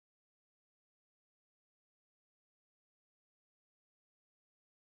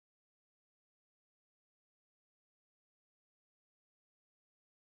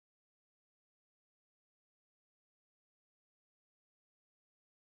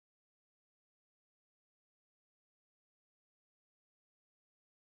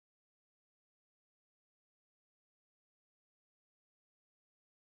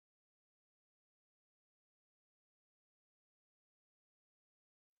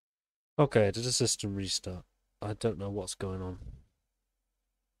Okay, did the system restart? I don't know what's going on.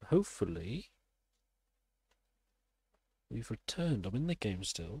 Hopefully, we've returned. I'm in the game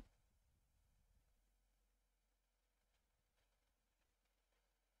still.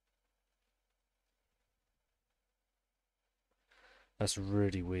 That's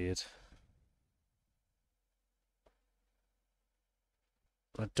really weird.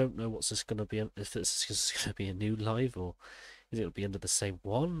 I don't know what's this going to be, if this is going to be a new live or is it going to be under the same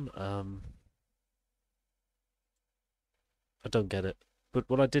one? I don't get it. But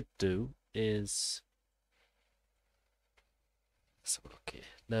what I did do is... Let's have a look here.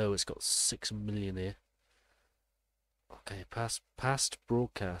 No, it's got 6 million here. Okay, past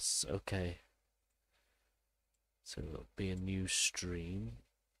broadcasts. Okay. So it'll be a new stream.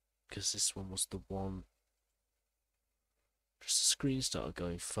 Because this one was the one... Just the screen started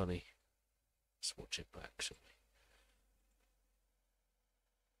going funny. Let's watch it back, shall we?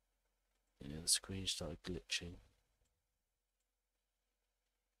 Yeah, the screen started glitching.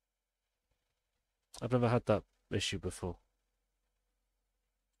 I've never had that issue before.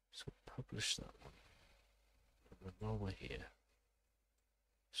 So publish that one. And then while we're here,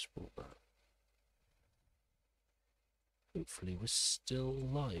 export that. Hopefully we're still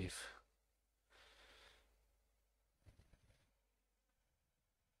live.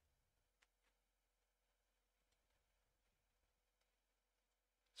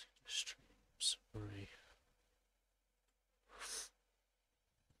 Streams, sorry.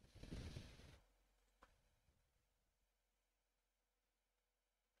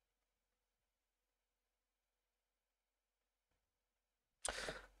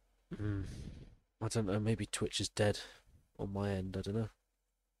 I don't know, maybe Twitch is dead on my end, I don't know.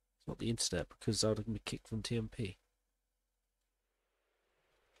 It's not the internet because I would be kicked from TMP.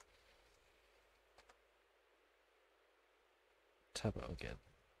 Tab out again.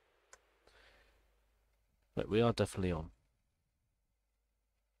 But we are definitely on.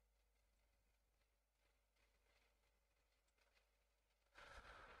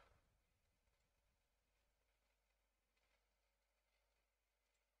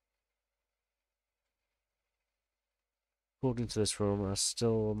 According to this room, I'm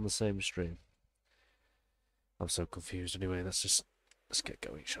still on the same stream. I'm so confused. Anyway, let's get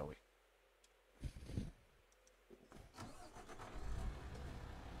going, shall we?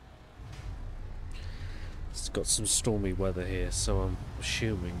 It's got some stormy weather here, so I'm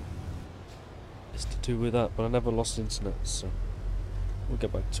assuming it's to do with that, but I never lost internet, so we'll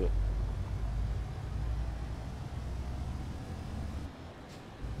get back to it.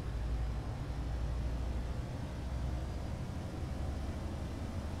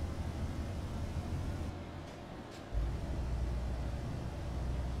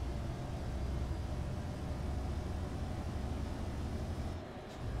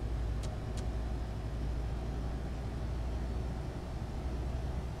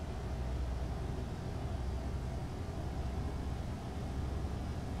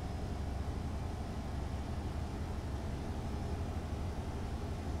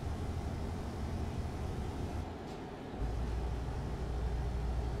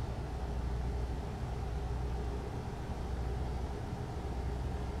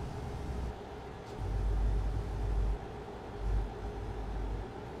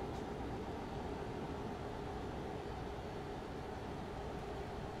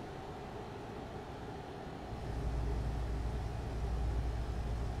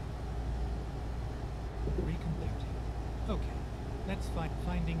 Okay, let's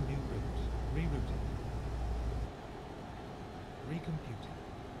finding new route. Rerouting. Recomputing.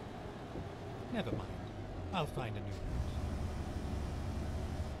 Never mind. I'll find a new route.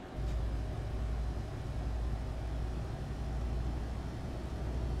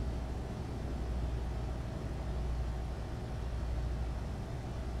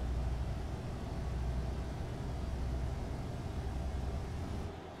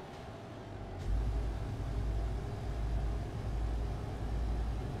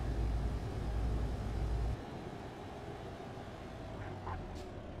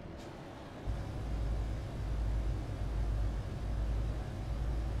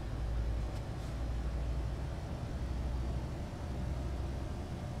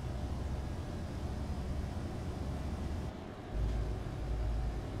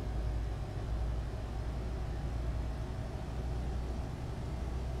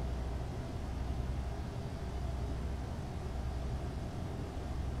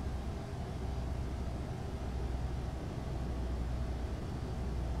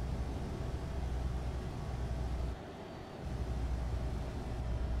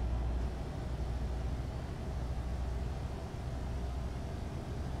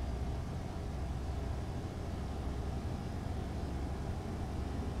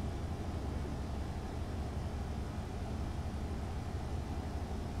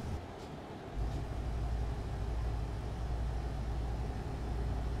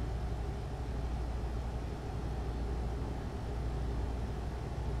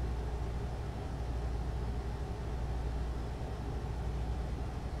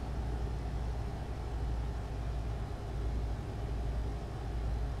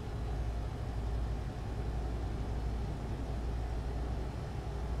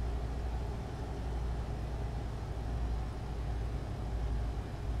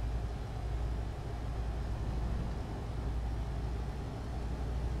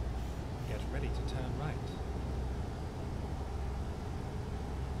 Ready to turn right.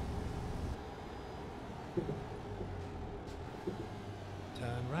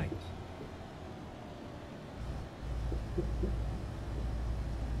 Turn right.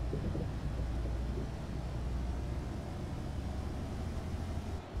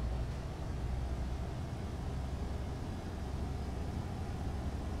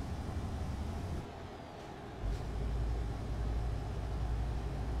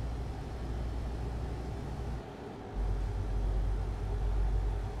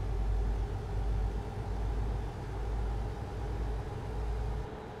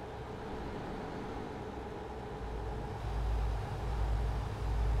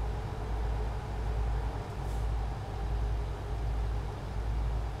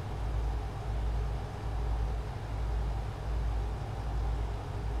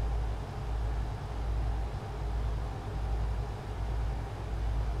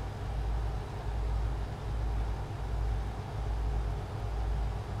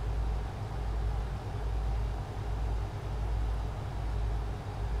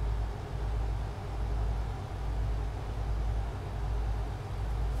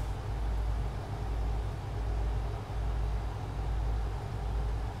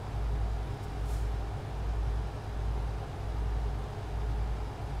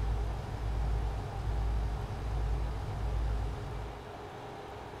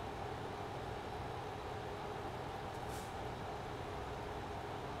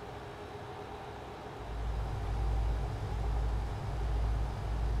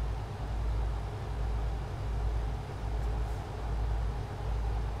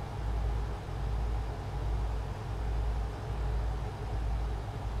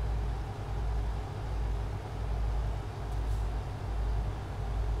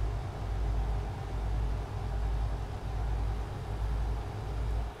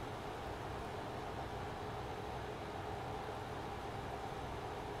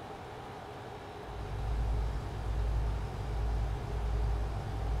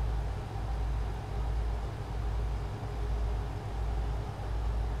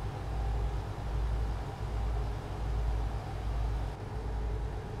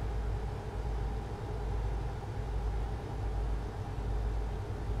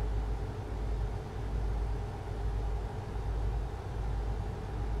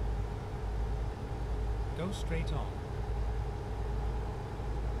 Go straight on.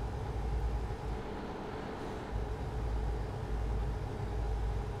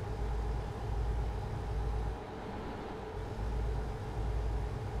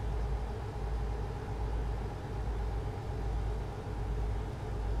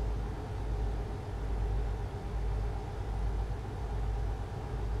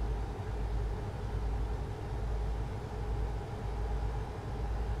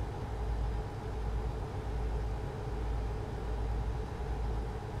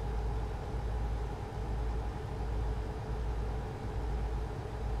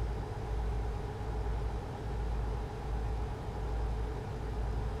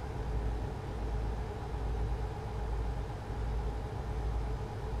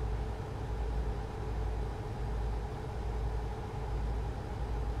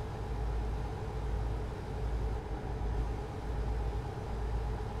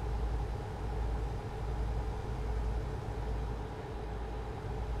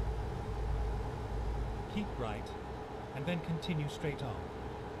 Keep right, and then continue straight on.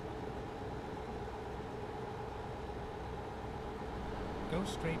 Go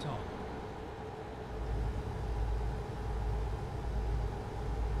straight on.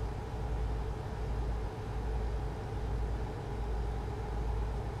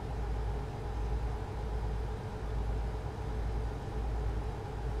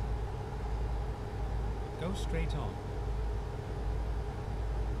 Go straight on.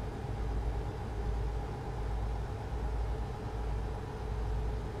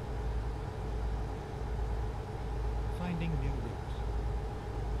 Finding new route.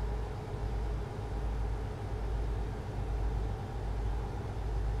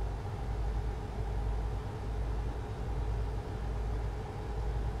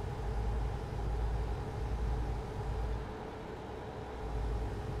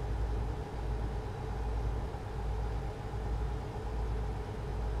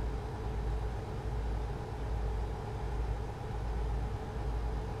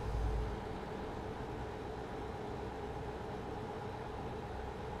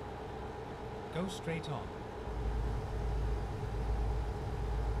 Go straight on.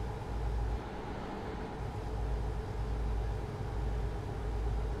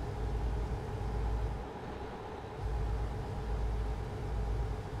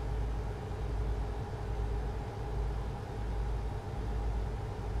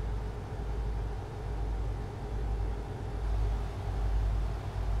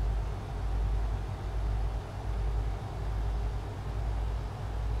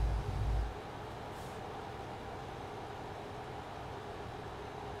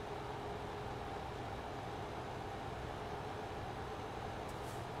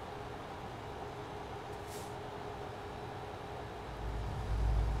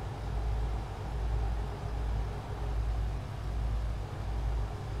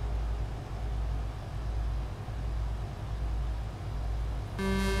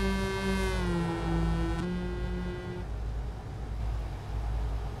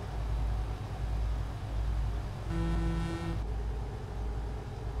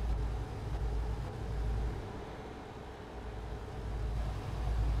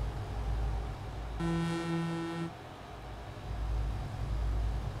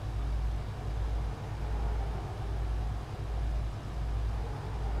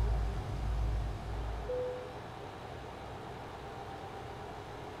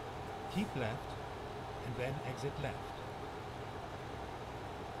 Keep left, and then exit left.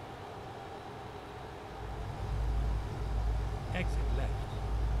 Exit left.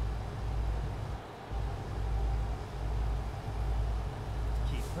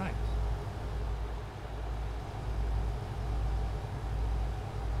 Keep right.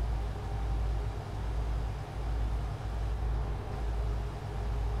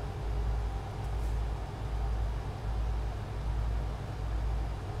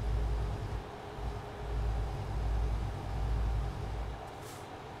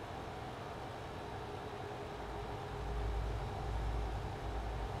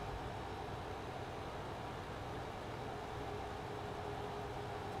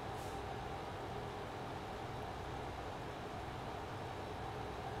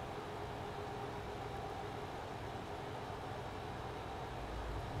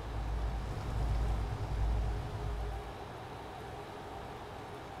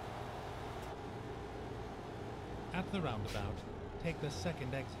 At the roundabout, take the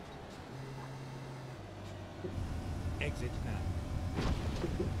second exit. Exit now.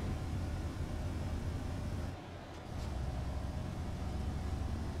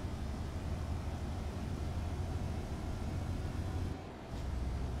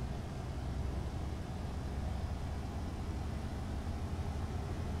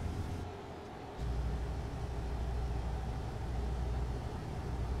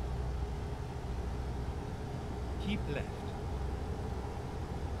 Keep left.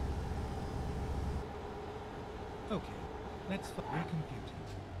 Okay, let's recomputing.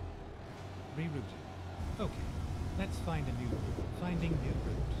 Rerouting. Okay, let's find a new route. Finding new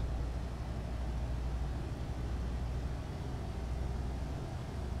route.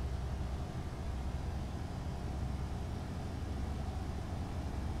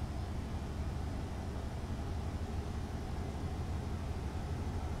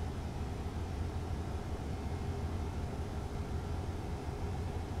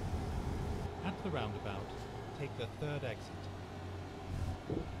 At the roundabout, take the third exit.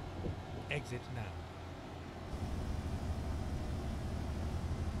 Exit now.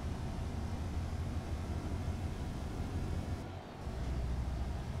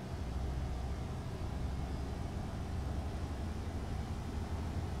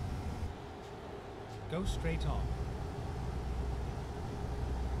 Go straight on.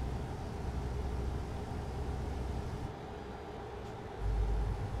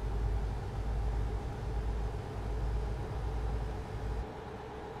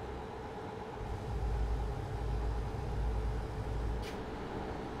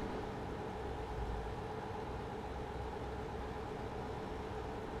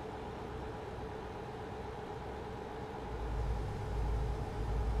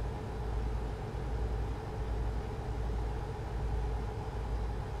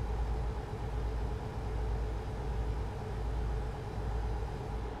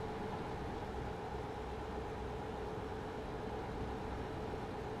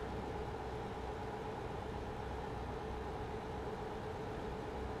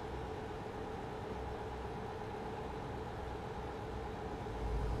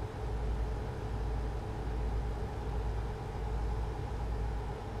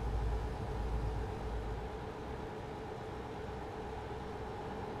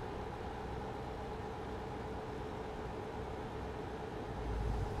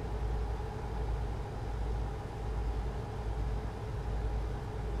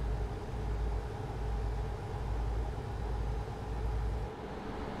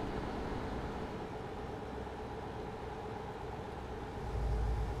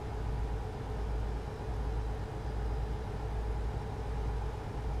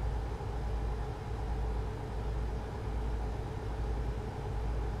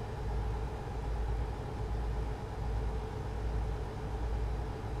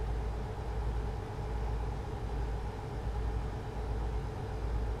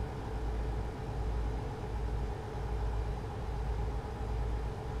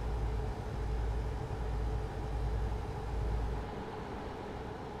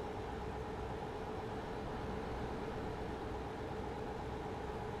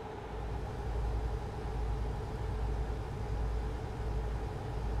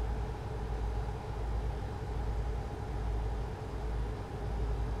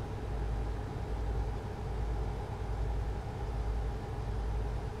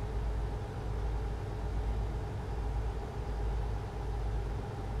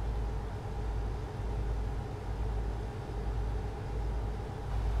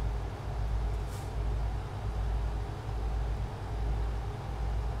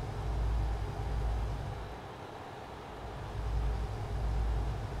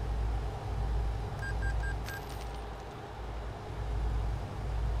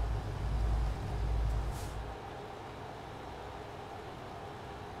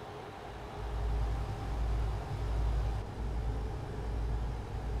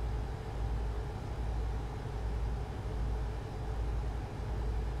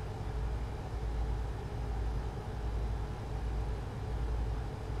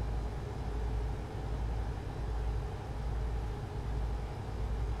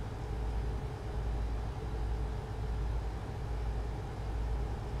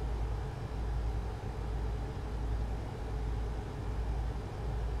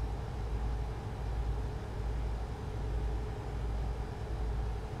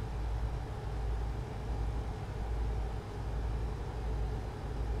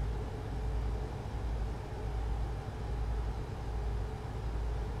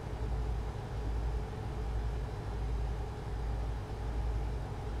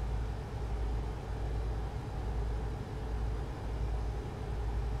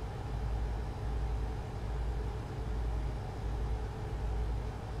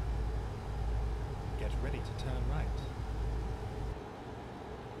 to turn right.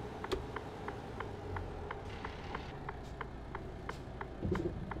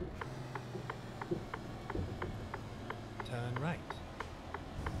 Turn right.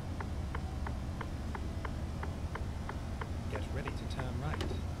 Get ready to turn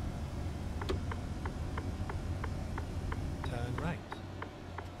right. Turn right.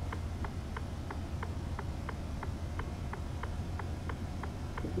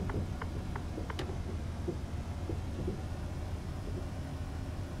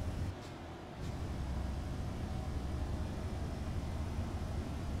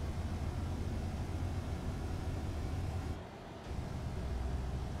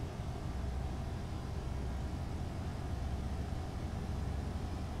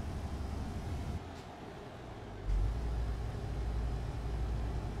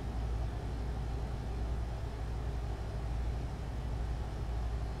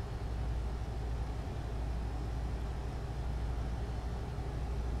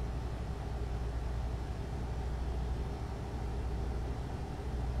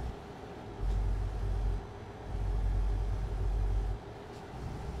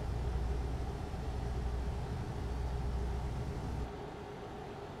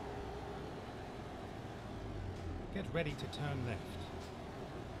 Get ready to turn left.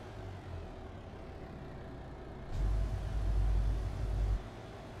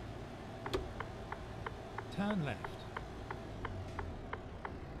 Turn left.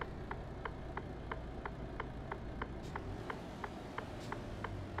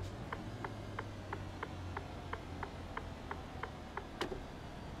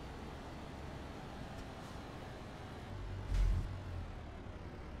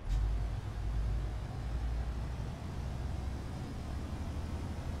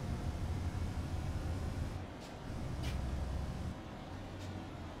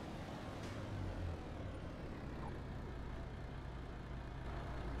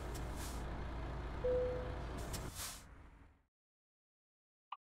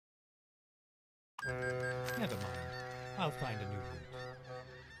 Never mind. I'll find a new route.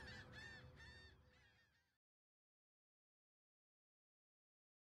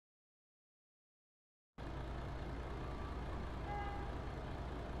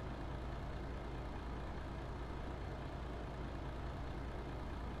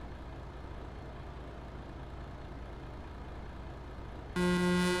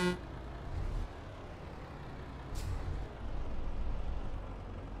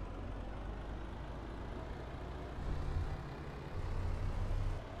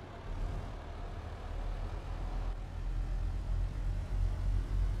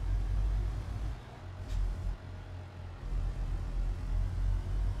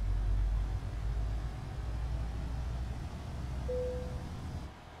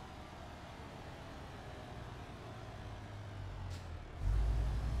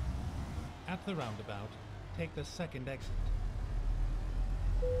 At the roundabout, take the second exit.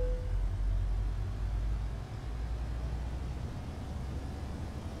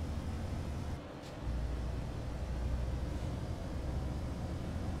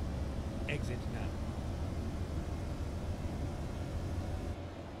 Exit now.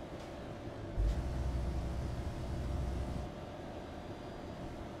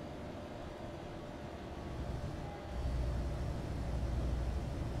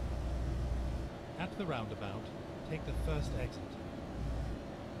 At the roundabout, take the first exit.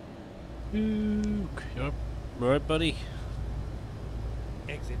 Luke, yep. Right, buddy.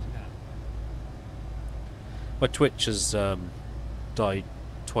 Exit now. My Twitch has died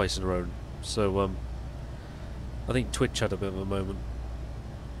twice in a row, so I think Twitch had a bit of a moment.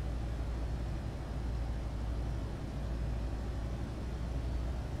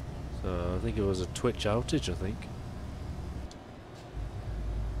 So I think it was a Twitch outage, I think.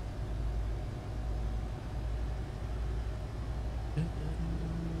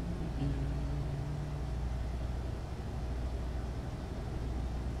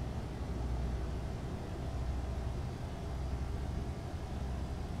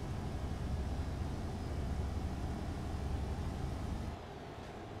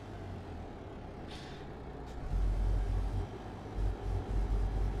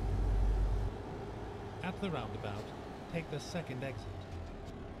 At the roundabout, take the second exit.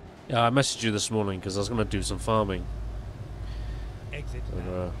 Yeah, I messaged you this morning because I was going to do some farming. Exit And,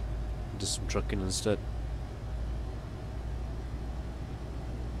 now. did some trucking instead.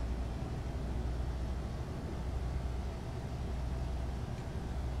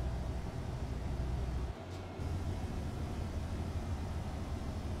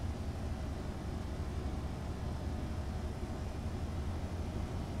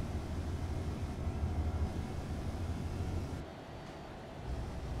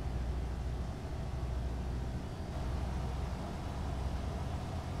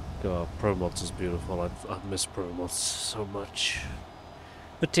 God, Pro Mods is beautiful. I miss Pro Mods so much.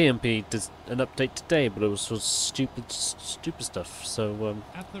 But TMP did an update today, but it was for stupid stuff. So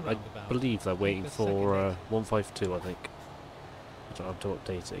At the I roundabout, believe they're take waiting the for second exit. 152. I think. I don't have to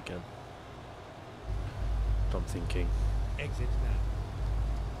update it again. But I'm thinking. Exit now.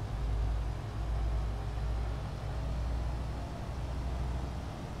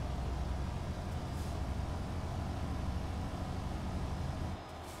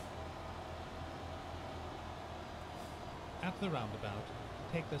 At the roundabout,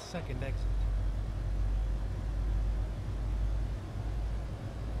 take the second exit.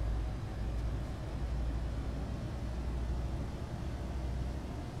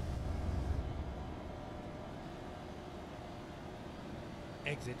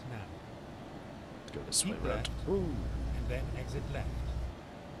 Exit now. Let's go this way Keep round. left, Ooh. and then exit left.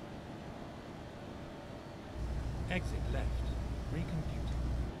 Exit left. Recomputing.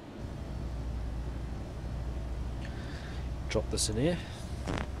 Drop this in here.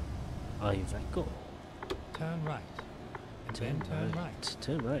 Iveco. Turn right, and then turn right.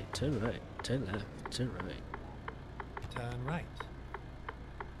 Turn right. Turn right. Turn left. Turn right. Turn right.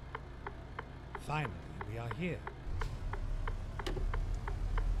 Finally, we are here.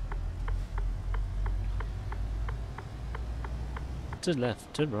 Turn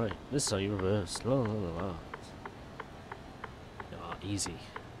left. Turn right. This is how you reverse. La la la la. Ah, easy.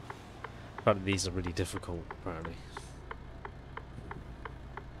 Apparently these are really difficult. Apparently.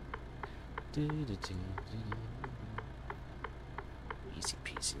 Easy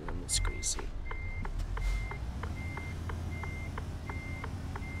peasy, lemon squeezy.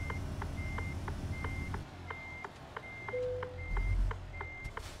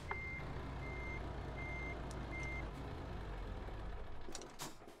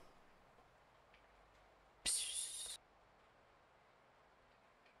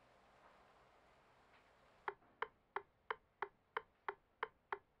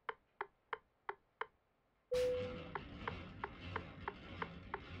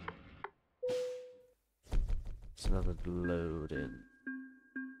 It's another load in.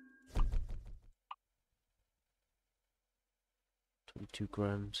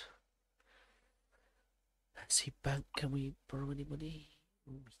 £22,000. Let's see, bank. Can we borrow any money?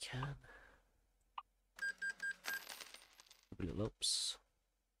 Oh, we can. Little ups.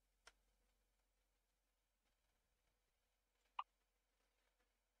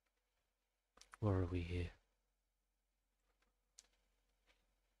 Where are we here?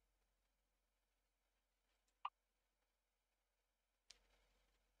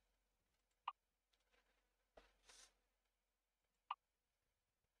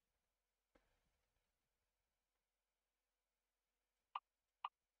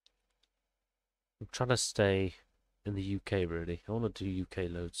 I'm trying to stay in the UK really. I want to do UK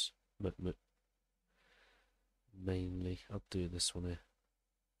loads. Mainly. I'll do this one here.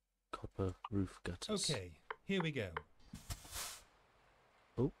 Copper roof gutters. Okay, here we go.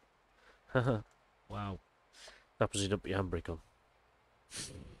 Oh. Haha. Wow. Happens you don't put your handbrake on.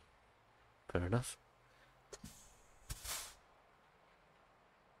 Fair enough.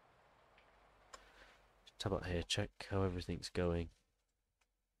 How about here? Check how everything's going.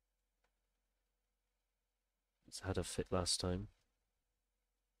 It's had a fit last time.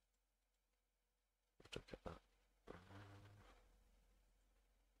 Look at that.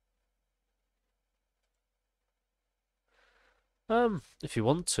 If you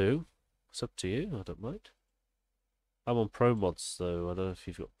want to, it's up to you. I don't mind. I'm on Pro Mods though. I don't know if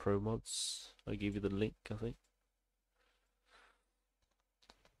you've got Pro Mods. I gave you the link, I think.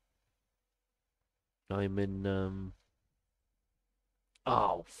 I'm in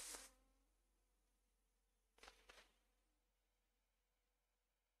oh.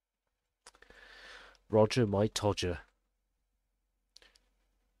 Roger, my Todger.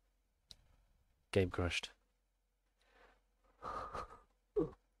 Game crashed.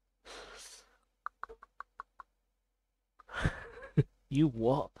 You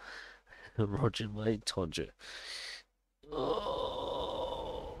what? Roger, my Todger.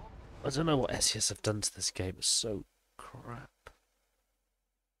 Oh, I don't know what SES have done to this game. It's so crap.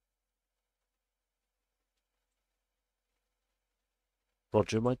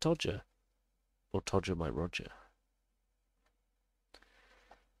 Roger, my Todger. Or Todger, my Roger.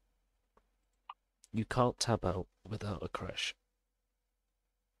 You can't tab out without a crash.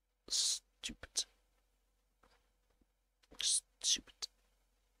 Stupid. Stupid.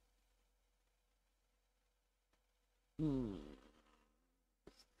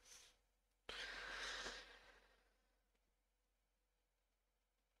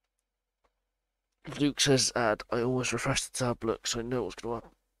 Luke says, "Add. I almost refreshed the tab look, so I know what's going to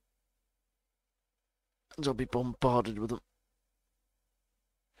happen." And I'll be bombarded with them.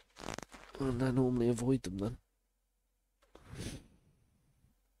 And I normally avoid them then.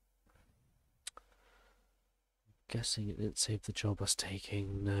 Guessing it didn't save the job I was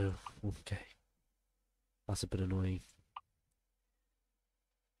taking. No. Okay. That's a bit annoying.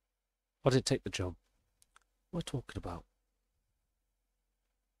 I did take the job. What am I talking about?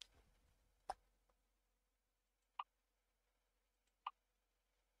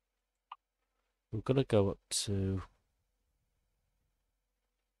 We're gonna go up to...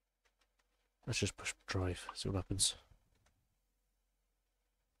 Let's just push drive, see what happens.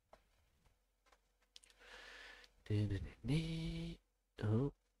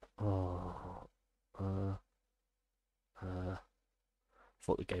 Oh. Oh.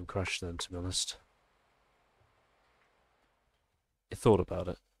 Thought the game crashed then, to be honest. I thought about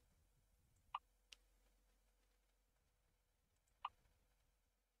it.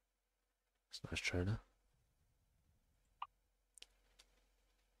 It's a nice trailer.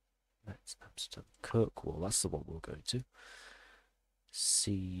 Next, Amsterdam Kirkwall, that's the one we'll go to.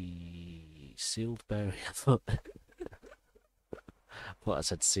 Sealed berry. I thought I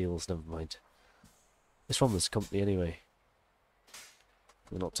said seals, never mind. It's from this company anyway.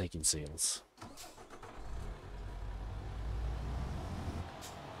 We're not taking seals.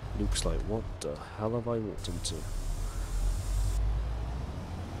 Looks like, what the hell have I walked into?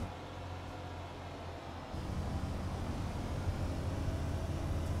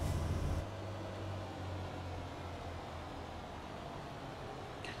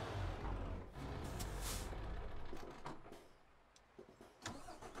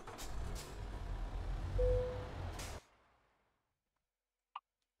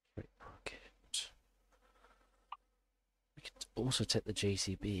 Also take the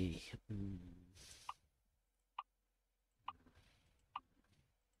JCB.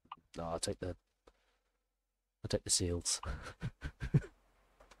 No, I'll take the seals.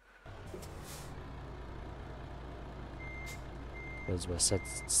 That's where said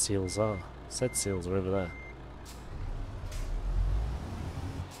seals are. Said seals are over there.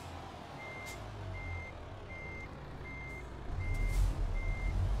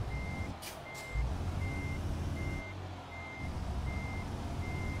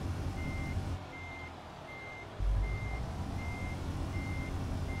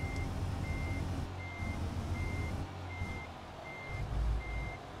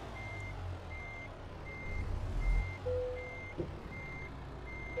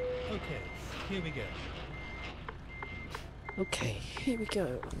 Okay, here we go. Okay, here we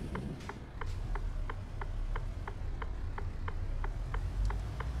go.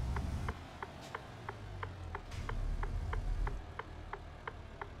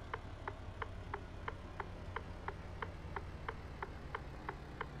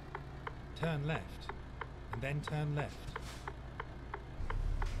 Turn left, and then turn left.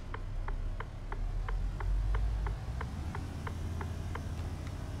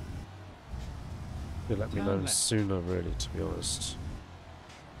 You let me Turn know left. sooner, really, to be honest.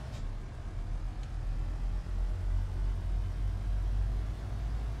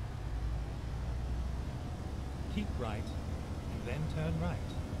 Keep right, and then turn right.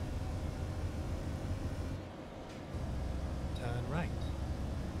 Turn right.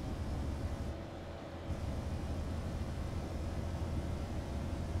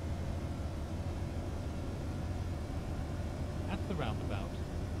 At the roundabout,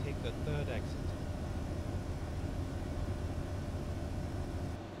 take the third exit.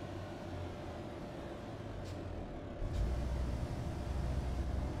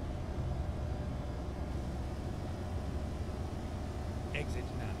 Exit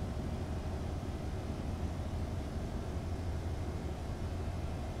now.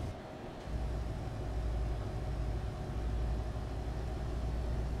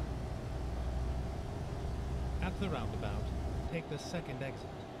 At the roundabout, take the second exit.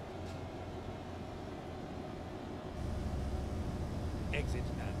 Exit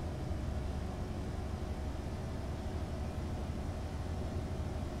now.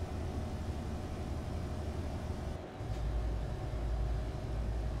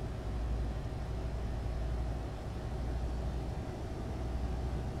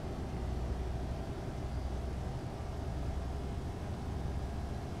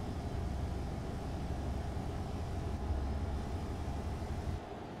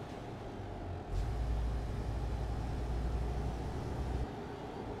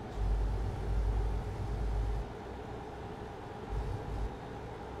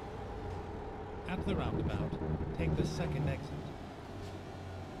 At the roundabout, take the second exit.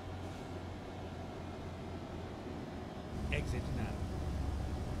 Exit now.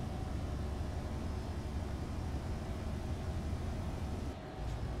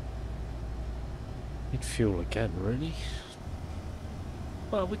 need fuel again, really.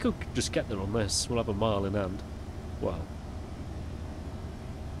 Well, we could just get there on this. We'll have a mile in hand. Well,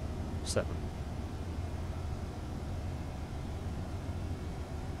 7.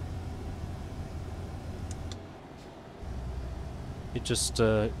 It just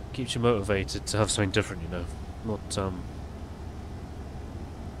keeps you motivated to have something different, you know. Not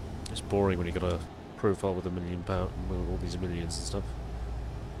it's boring when you got a profile with £1 million and with all these millions and stuff.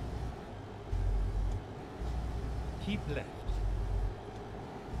 Keep left.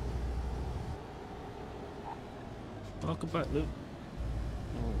 Welcome back, Luke.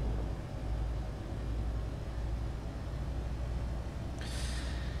 Oh.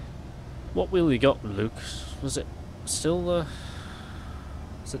 What wheel you got, Luke? Was it still the...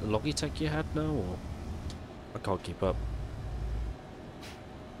 Is it the Logitech you had now, or... I can't keep up.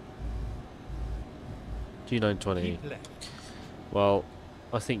 G920. Keep left. Well,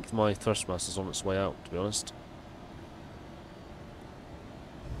 I think my Thrustmaster's on its way out, to be honest.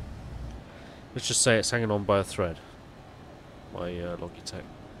 Let's just say it's hanging on by a thread. My Logitech.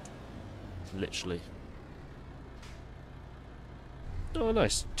 Literally. Oh,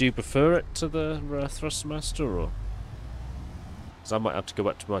 nice. Do you prefer it to the Thrustmaster, or...? Because I might have to go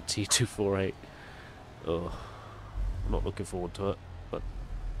back to my T248. Oh, I'm not looking forward to it, but...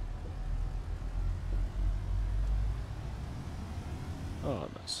 Oh,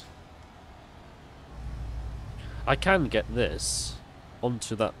 nice. I can get this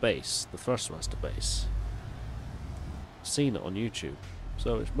onto that base, the Thrustmaster base. Seen it on YouTube,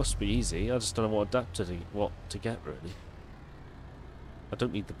 so it must be easy. I just don't know what adapter to get, really. I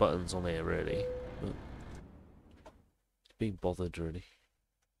don't need the buttons on here, really, but being bothered, really.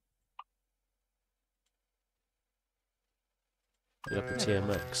 You got the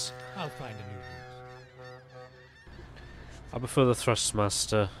TMX. I'll find a new route. I prefer the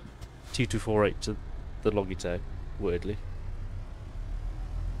Thrustmaster T248 to the Logitech, weirdly.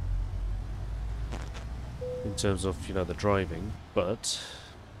 In terms of, you know, the driving, but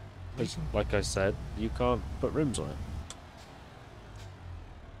like I said, you can't put rims on it.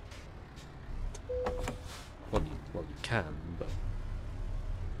 Well, you can, but...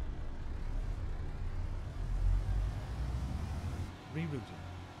 Rerouting.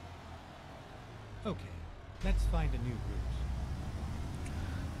 Okay, let's find a new route.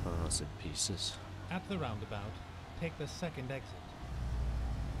 Oh, that's in pieces. At the roundabout, take the second exit.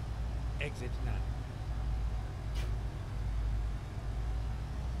 Exit now.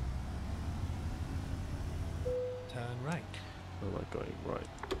 Turn right. Where am I going? Right.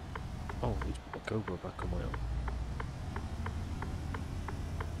 Oh, I need to put my GoPro back on my own.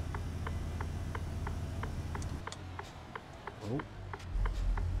 Oh.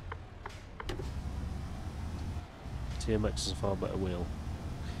 TMX is a far better wheel.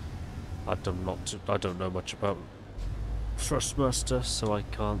 I don't know much about Thrustmaster, so I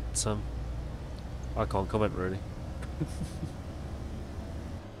can't comment really.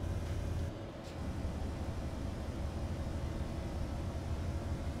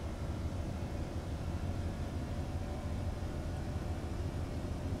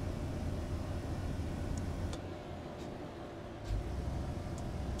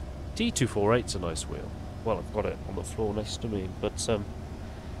 T248's a nice wheel. Well, I've got it on the floor next to me, but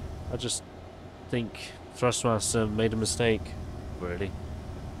I just think Thrustmaster made a mistake, really.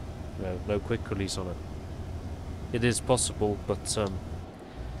 No quick release on it. It is possible, but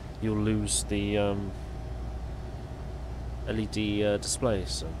you'll lose the LED display,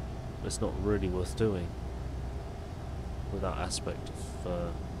 so it's not really worth doing with that aspect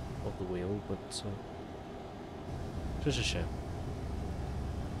of the wheel, but just a shame.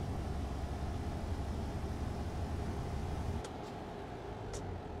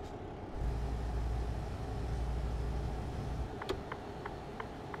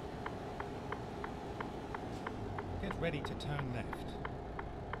 Ready to turn left.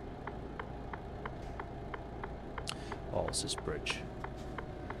 Oh, it's this bridge.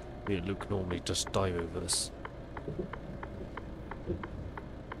 Me and Luke normally just dive over this.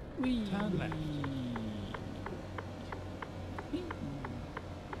 Whee! Turn left.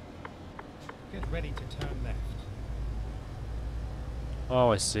 Get ready to turn left. Oh,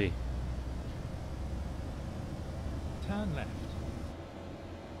 I see. Turn left.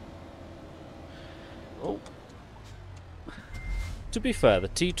 Oh. To be fair, the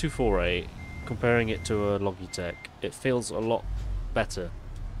T248, comparing it to a Logitech, it feels a lot better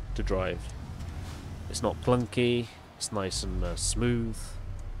to drive. It's not clunky, it's nice and smooth.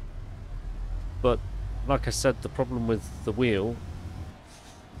 But, like I said, the problem with the wheel,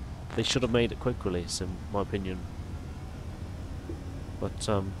 they should have made it quick release, in my opinion. But,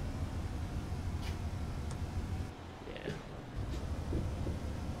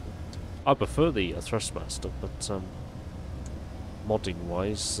 I prefer the Thrustmaster, but modding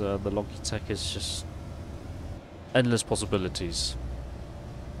wise, the Logitech is just endless possibilities.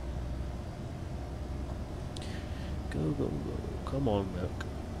 Go, go, go. Come on, milk.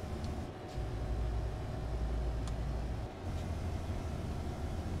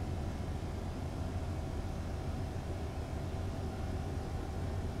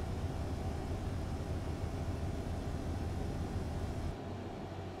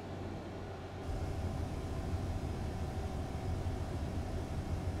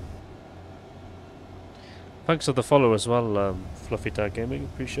 Thanks for the follow as well, Fluffy Dad Gaming.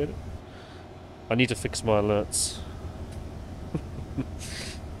 Appreciate it. I need to fix my alerts.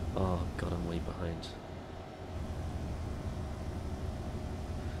 Oh god, I'm way behind.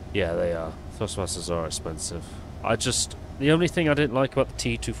 Yeah, they are. Thrustmasters are expensive. The only thing I didn't like about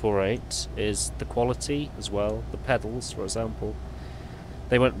the T248 is the quality as well. The pedals, for example.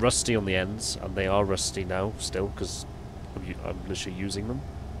 They went rusty on the ends, and they are rusty now still, because I'm literally using them.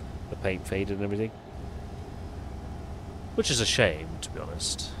 The paint faded and everything. Which is a shame, to be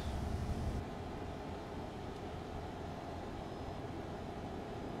honest.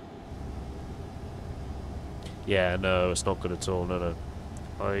 Yeah, no, it's not good at all, no.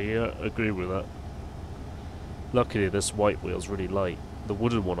 I agree with that. Luckily, this white wheel's really light. The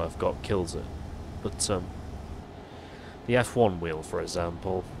wooden one I've got kills it. But, the F1 wheel, for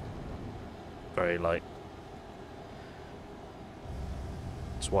example, very light.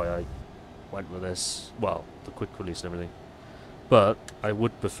 That's why I went with this. Well, the quick release and everything. But I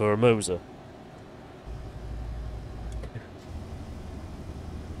would prefer a Moser.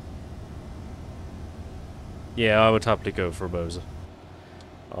 Yeah, I would happily go for a Moser.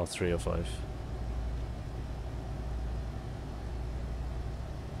 R3 or 5.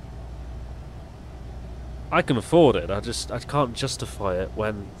 I can afford it, I can't justify it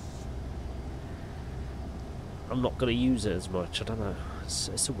when I'm not going to use it as much. I don't know.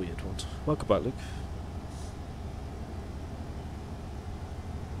 It's a weird one. Welcome back, Luke.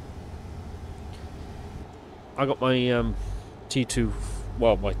 I got my my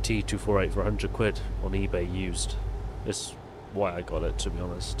T248 for 100 quid on eBay used. It's why I got it, to be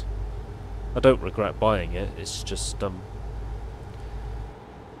honest. I don't regret buying it. It's just yeah,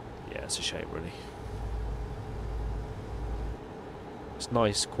 it's a shame, really. It's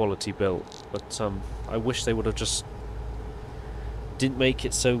nice quality built, but I wish they would have just didn't make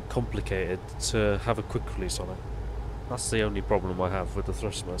it so complicated to have a quick release on it. That's the only problem I have with the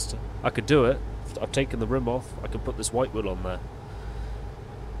Thrustmaster. I could do it. I've taken the rim off. I can put this white wheel on there,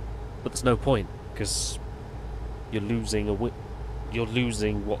 but there's no point because you're losing you're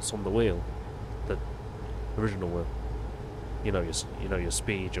losing what's on the wheel, the original wheel. You know your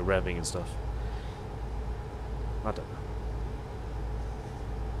speed, your revving and stuff. I don't know.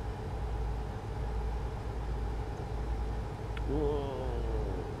 Whoa,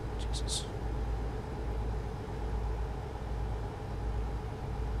 Jesus.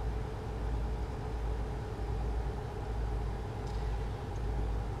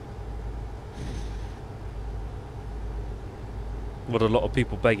 What a lot of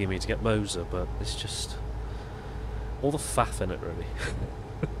people begging me to get Moser, but it's just all the faff in it, really.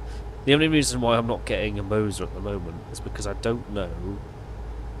 The only reason why I'm not getting a Moser at the moment is because I don't know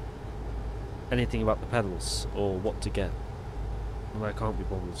anything about the pedals or what to get, and I can't be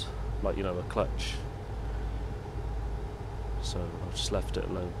bothered. Like, you know, a clutch. So I've just left it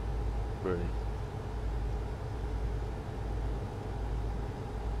alone, really.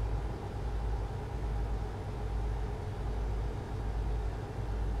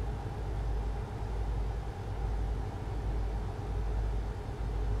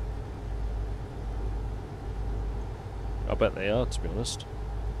 I bet they are, to be honest.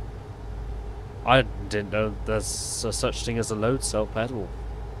 I didn't know there's a such thing as a load cell pedal,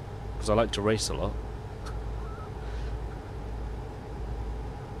 because I like to race a lot.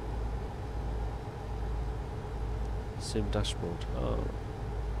 Sim dashboard. Oh.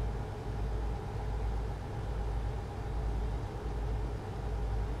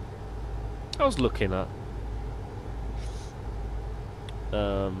 I was looking at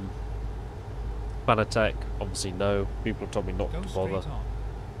Fanatec, obviously no. People have told me not to bother.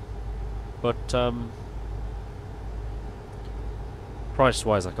 But price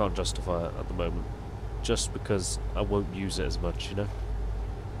wise I can't justify it at the moment. Just because I won't use it as much, you know?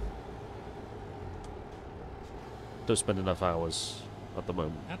 Don't spend enough hours at the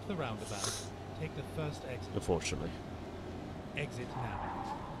moment. At the roundabout, take the first exit. Unfortunately. Exit now.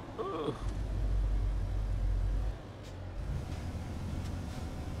 Ugh.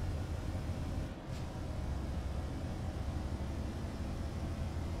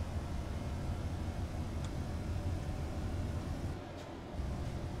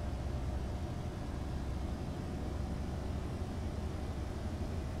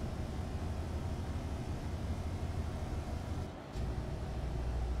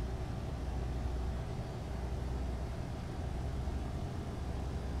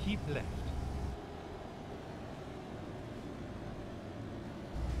 Keep left.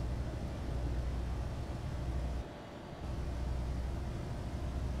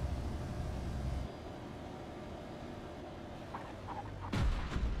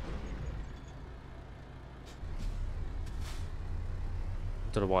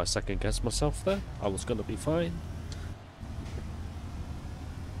 Don't know why I second guessed myself there. I was gonna be fine.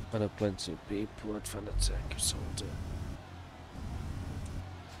 I know plenty of people at Fanatec who sold it.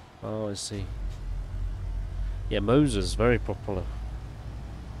 Oh, I see. Yeah, Moses, very popular.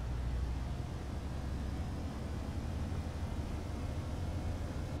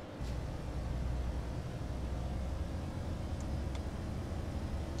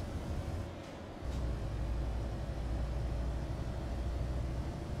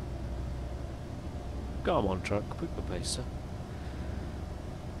 Come on, truck, quick the pacer.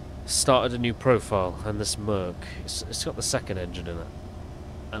 Started a new profile, and this Merc, it's got the second engine in it.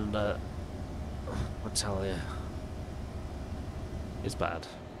 And, I tell you, it's bad.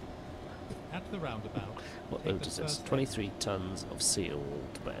 At the roundabout. What take load the is this? first 23 tons of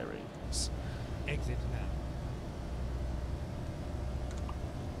sealed bearings. exit now.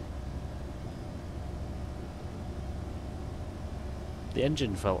 The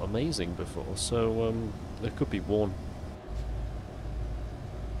engine felt amazing before, so it could be worn.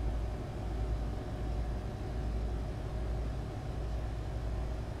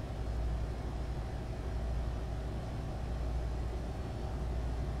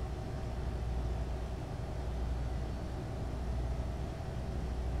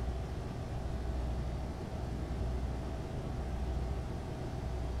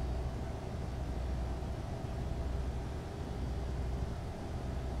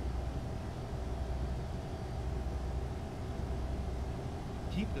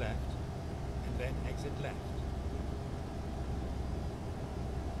 Keep left, and then exit left.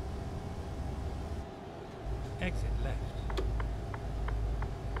 Exit left.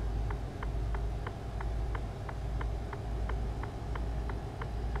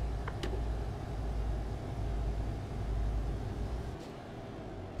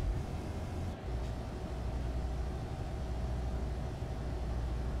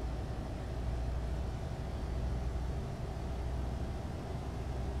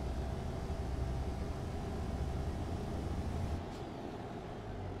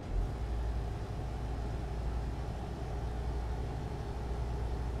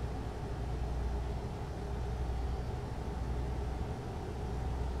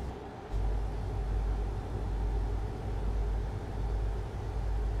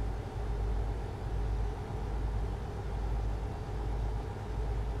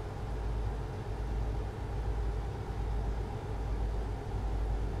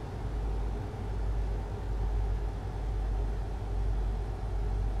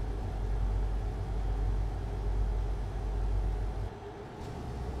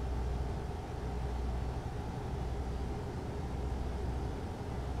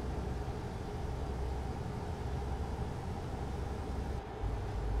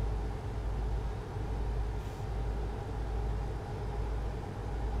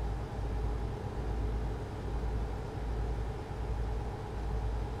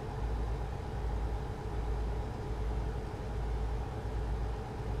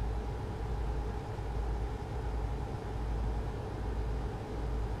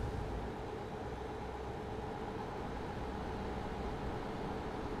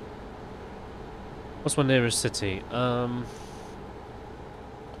 What's my nearest city?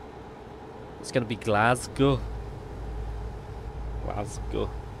 It's gonna be Glasgow. Glasgow.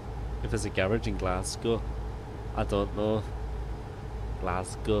 If there's a garage in Glasgow, I don't know.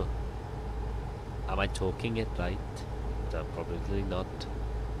 Glasgow. Am I talking it right? No, probably not.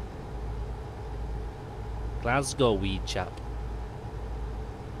 Glasgow, wee chap.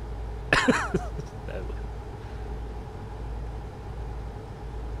 No.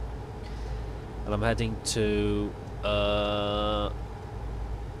 And I'm heading to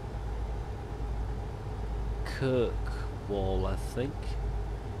Kirkwall, I think.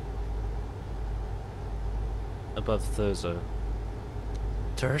 Above Thurso.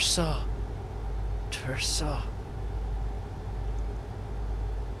 Turso! Turso!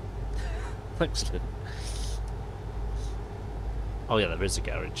 Thanks, Lynn. Oh yeah, there is a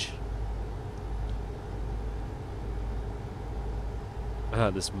garage. Ah,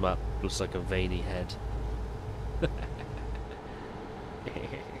 this map looks like a veiny head.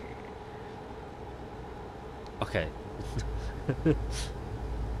 Okay.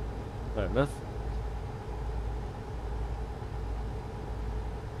 Fair enough.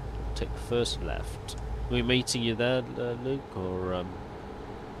 Take the first left. Are we meeting you there, Luke, or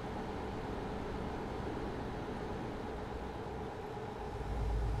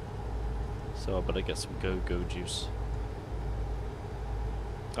So I better get some go-go juice.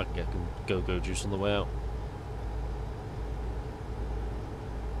 I can get go-go juice on the way out.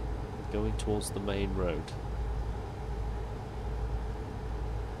 Going towards the main road.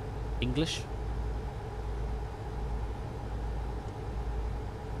 English?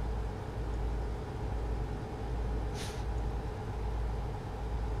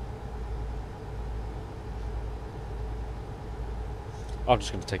 I'm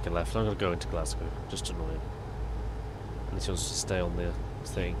just going to take a left. I'm going to go into Glasgow. Just annoy him. Unless he wants to stay on the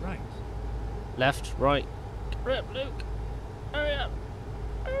thing. Right. Left, right. Hurry up, Luke. Hurry up.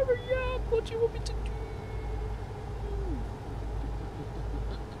 Hurry up. What do you want me to do?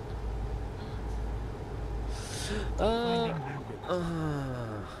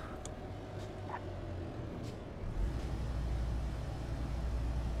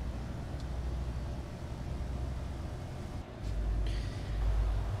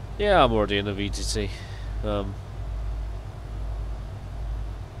 Yeah, I'm already in a VTC. Well,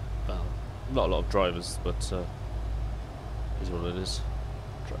 not a lot of drivers, but is what it is.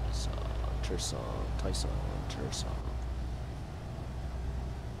 Tyson.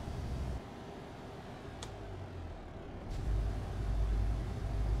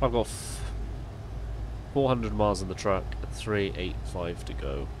 I've got 400 miles on the track, 385 to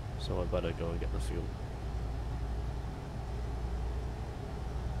go, so I better go and get the fuel.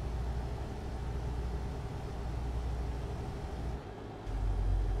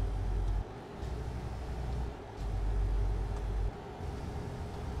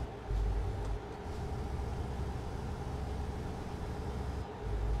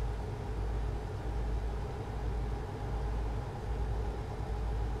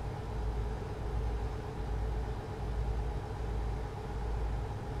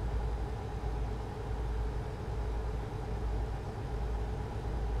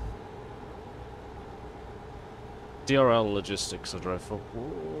 DRL logistics are dreadful.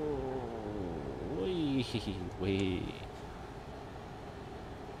 Wee.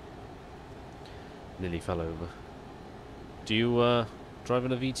 Nearly fell over. Do you drive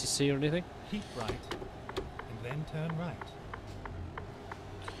in a VTC or anything? Keep right, and then turn right.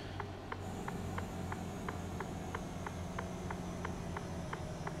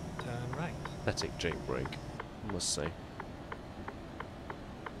 Turn right. Pathetic jailbreak, I must say.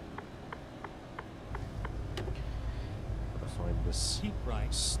 Find this Keep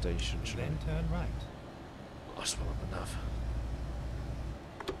right, station, and then turn right. I just want up enough.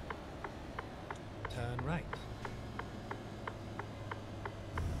 Turn right.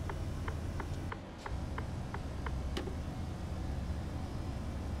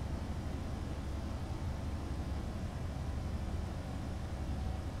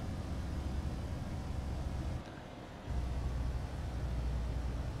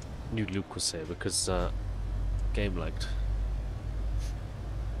 Knew Luke was here because game lagged.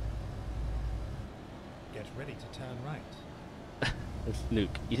 Get ready to turn right.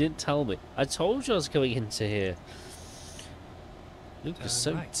 Luke, you didn't tell me. I told you I was going into here. Luke is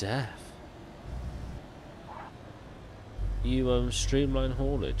so right. deaf. You streamline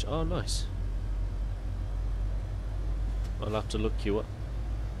haulage. Oh, nice. I'll have to look you up.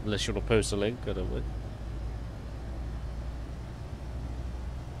 Unless you want to post a link, I don't know.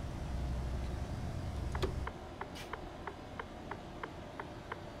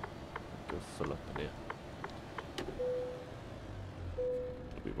 Go fill up in here.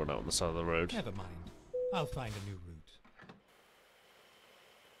 We run out on the side of the road. Never mind. I'll find a new route.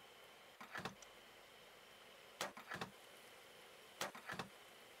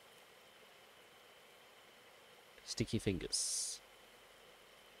 Sticky fingers.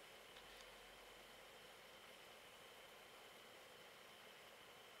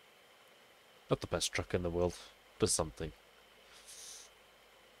 Not the best truck in the world, but something.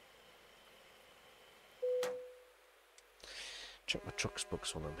 Check my truck's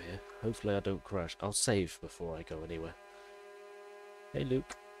books when I'm here. Hopefully I don't crash. I'll save before I go anywhere. Hey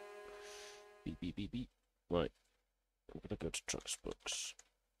Luke. Beep beep beep beep. Right. I'm gonna go to truck's books.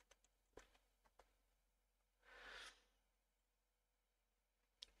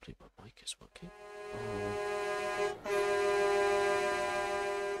 Hopefully my mic is working.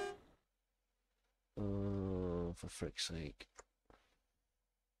 Oh, for frick's sake.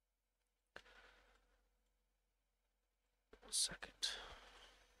 One second.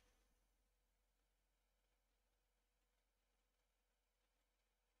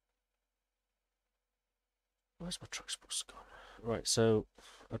 Where's my truck supposed to go? Right, so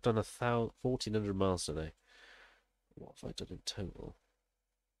I've done 1,400 miles today. What have I done in total?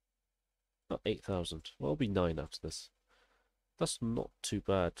 About 8,000. Well, it'll be 9 after this. That's not too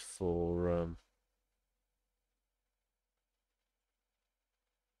bad for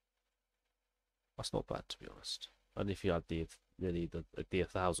that's not bad to be honest. And if you had the really the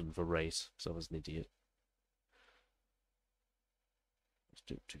 1,000 for race, because I was an idiot. It's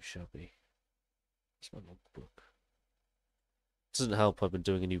too shabby. It's my logbook. Doesn't help. I've been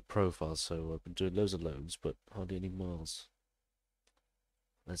doing a new profile, so I've been doing loads of loads, but hardly any miles.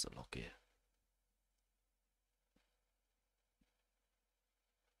 There's a log here.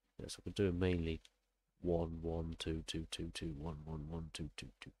 Yes, I've been doing mainly 1 1 2 2 2 2 1 1 1 2 2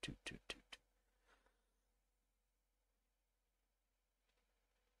 2 2 2 2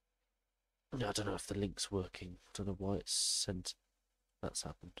 2. No, I don't know if the link's working. I don't know why it's sent. That's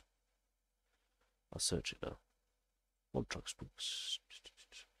happened. I'll search it now. One trucks books.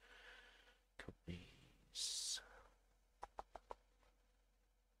 Companies.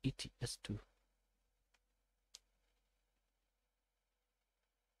 ETS2.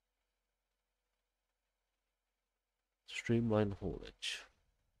 Streamline haulage.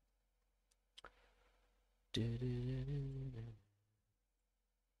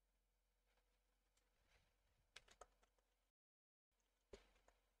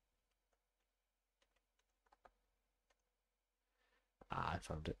 Ah, I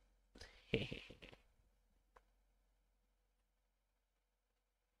found it.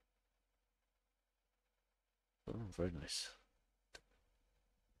 Oh, very nice.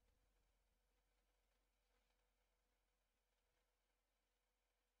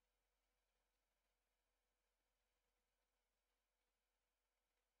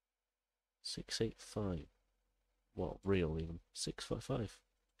 $685. What, real even? 655.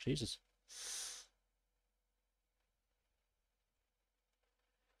 Jesus.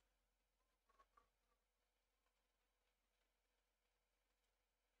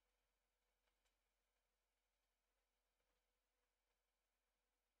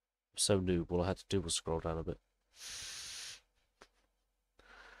 I'm so noob. All I had to do was scroll down a bit.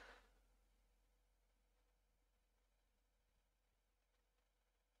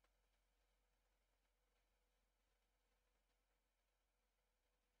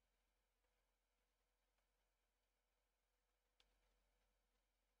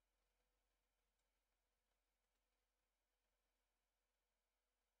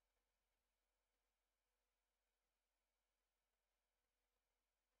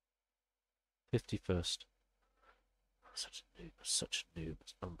 '51st. Such a noob. Such a noob.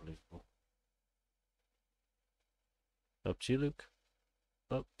 It's unbelievable. Up to you, Luke.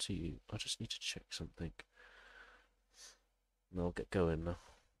 Up to you. I just need to check something. And I'll get going now.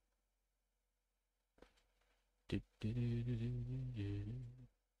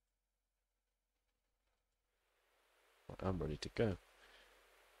 I'm ready to go.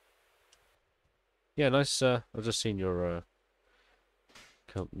 Yeah, nice. I've just seen your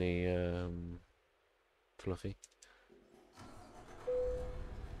company, Fluffy.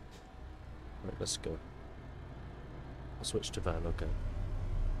 Right, let's go. I'll switch to van, okay.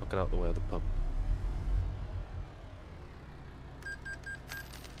 I'll get out of the way of the pump.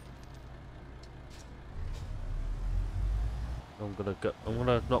 I'm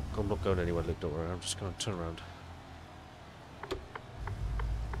not going anywhere, Luke, don't worry. I'm just gonna turn around.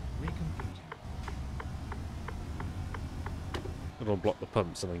 I don't block the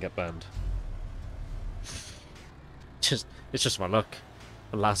pumps and then get banned. It's just my luck.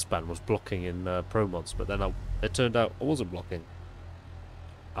 The last ban was blocking in Pro Mods, but then it turned out I wasn't blocking.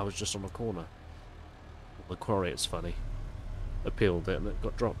 I was just on a corner. The quarry, it's funny. Appealed it and it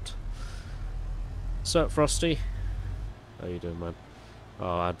got dropped. So, Frosty. How you doing, man?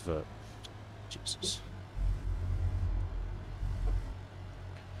 Oh, advert. Jesus.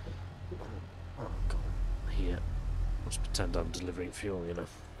 Oh, God. Here. Let's pretend I'm delivering fuel, you know.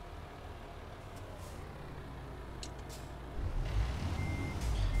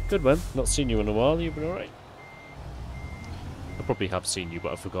 Good, man. Not seen you in a while. You've been alright? I probably have seen you,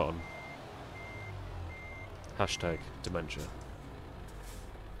 but I've forgotten. Hashtag dementia.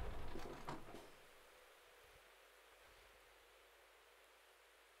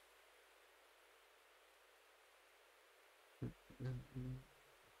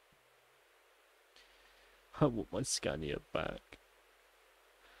 I want my Scania back.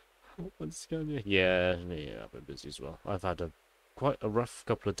 I want my Scania. Yeah, I've been busy as well. I've had quite a rough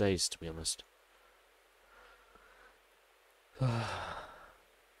couple of days, to be honest. I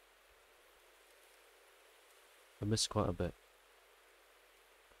missed quite a bit.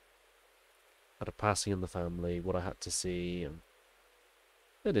 Had a passing in the family, what I had to see, and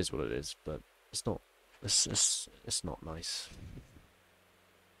it is what it is. But it's not. It's not nice.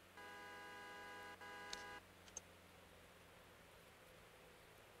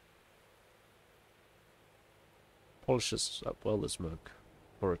 polishes up well as mug.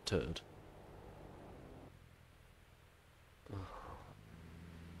 Or a turd. Are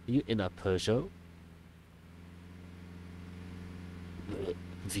you in a Peugeot?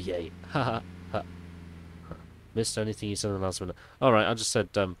 V8. Haha. Missed anything you said in the last minute? Alright, I just said,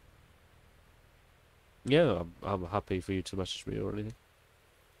 yeah, I'm happy for you to message me or anything.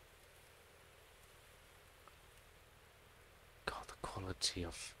 God, the quality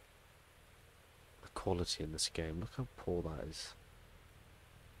in this game. Look how poor that is.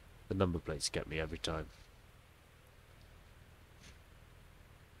 The number plates get me every time.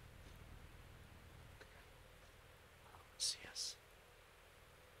 Yes.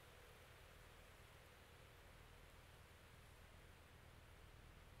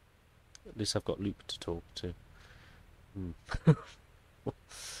 At least I've got Luke to talk to.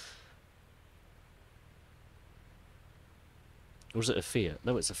 Or is it a Fiat?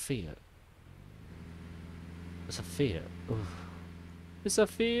 No, it's a Fiat. It's a Fiat. Ugh. It's a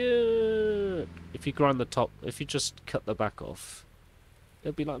Fiat! If you grind the top, if you just cut the back off,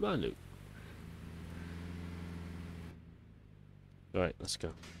 it'll be like mine, Luke. Right, let's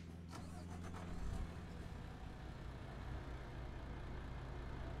go.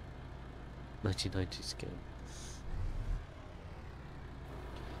 '90s game.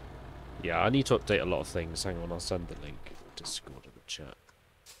 Yeah, I need to update a lot of things. Hang on, I'll send the link in the Discord in the chat.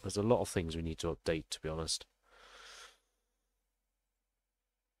 There's a lot of things we need to update, to be honest.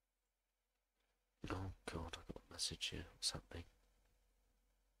 Oh god, I got a message here. What's happening?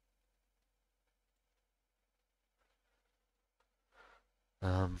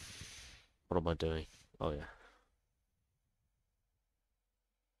 What am I doing? Oh yeah.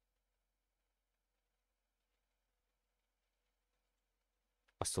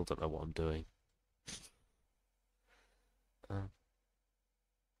 I still don't know what I'm doing.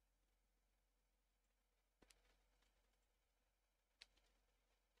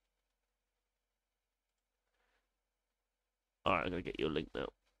 Alright, I'm gonna get you a link now.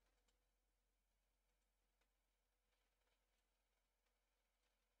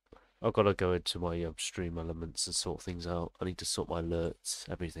 I've got to go into my stream elements and sort things out. I need to sort my alerts,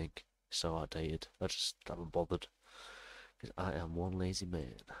 everything. So outdated. I just haven't bothered. Because I am one lazy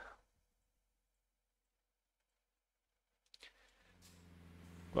man.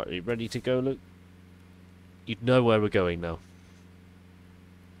 Right, are you ready to go, Luke? You'd know where we're going now.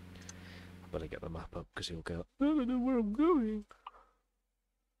 I better get the map up because he'll go, I don't know where I'm going.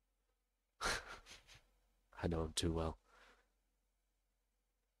 I know him too well.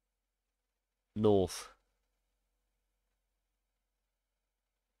 North.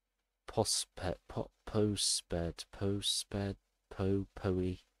 Posped, posped, poe,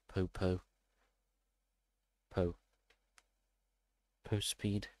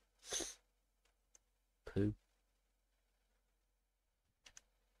 pospeed, poo.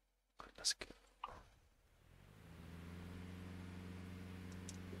 Let's go.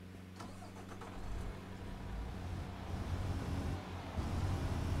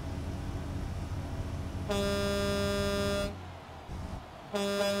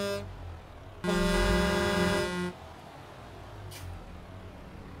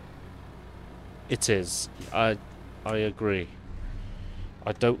 It is. I agree.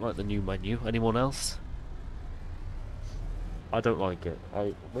 I don't like the new menu. Anyone else? I don't like it.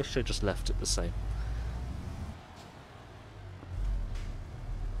 I wish they just left it the same.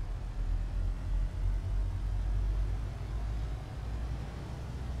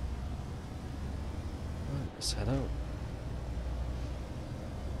 Right, let's head out.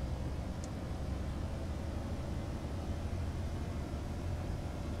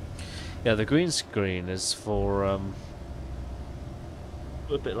 Yeah, the green screen is for a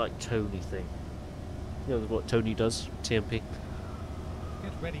bit like Tony thing. You know what Tony does, TMP.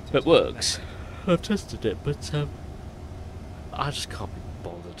 It works. I've tested it, but I just can't be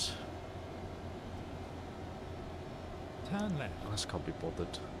bothered. Turn left. I just can't be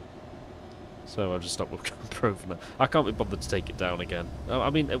bothered. So I've just stopped with GoPro for now. I can't be bothered to take it down again. I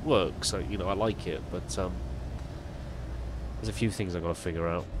mean, it works. You know, I like it, but there's a few things I've got to figure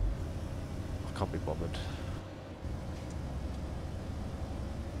out. I can't be bothered.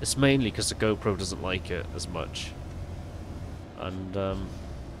 It's mainly because the GoPro doesn't like it as much. And, yeah.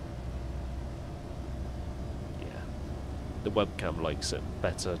 The webcam likes it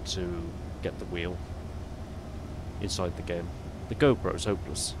better to get the wheel inside the game. The GoPro is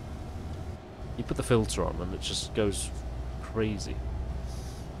hopeless. You put the filter on and it just goes crazy.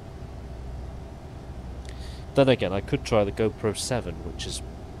 Then again, I could try the GoPro 7, which is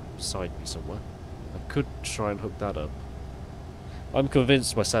beside me somewhere. I could try and hook that up. I'm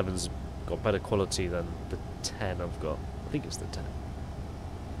convinced my 7's got better quality than the 10 I've got. I think it's the 10.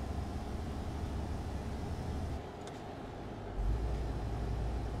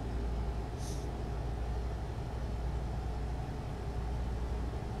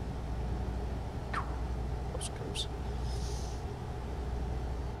 Goes.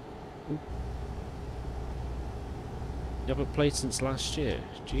 Ooh. You haven't played since last year?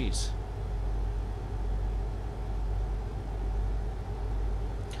 Jeez.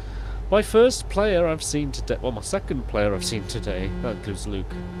 My first player I've seen today, well, my second player I've seen today, that includes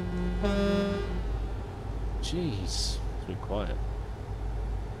Luke. Jeez, it's been quiet.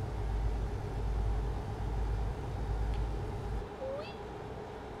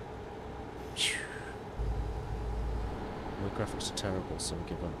 My graphics are terrible, so I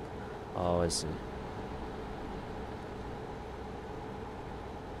give up. Oh, I see.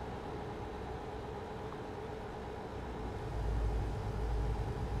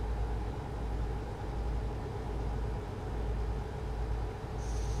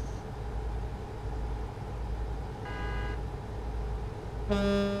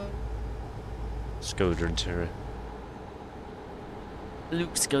 Skoda interior.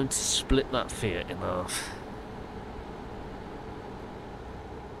 Luke's going to split that Fiat in half.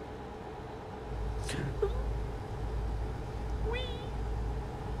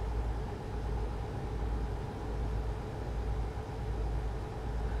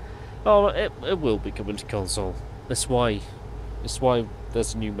 Oh, it will be coming to console. That's why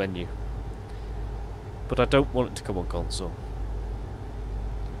there's a new menu. But I don't want it to come on console.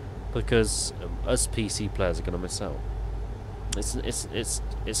 Because us PC players are going to miss out.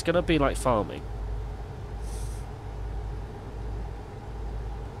 It's going to be like farming.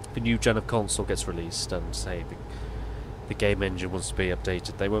 If a new gen of console gets released and say the game engine wants to be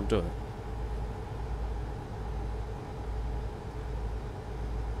updated, they won't do it.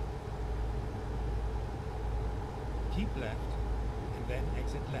 Keep left and then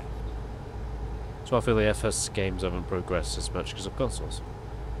exit left. So I feel the FS games haven't progressed as much because of consoles.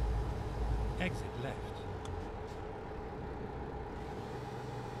 Exit left.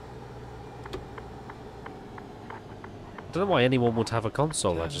 I don't know why anyone would have a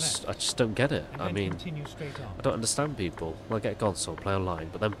console. Turn I just left. don't get it. And I then mean, continue straight on. I don't understand people. They'll get a console, play online,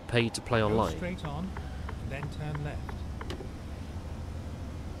 but then pay to play Go online. straight on and then turn left.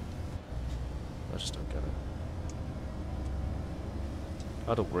 I just don't get it.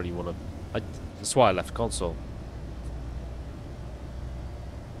 I don't really want to. That's why I left console.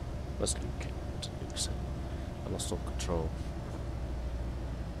 Where's Luke? Luke's in. I lost all control.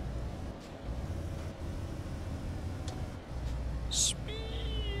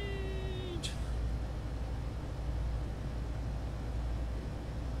 Speed.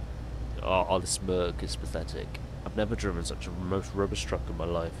 Oh, this Merc is pathetic. I've never driven such a most rubbish truck in my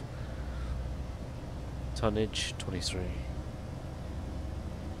life. Tonnage 23.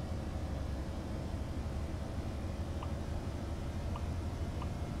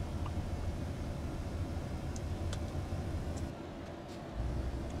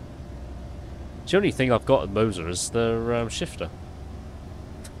 The only thing I've got at Moser is the shifter.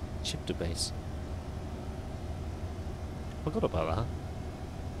 Shifter base. Forgot about that.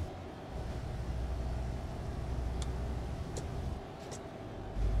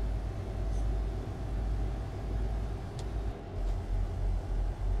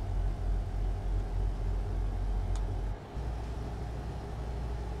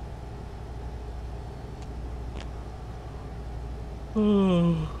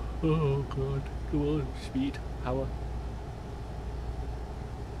 Oh god. Come on, speed, power.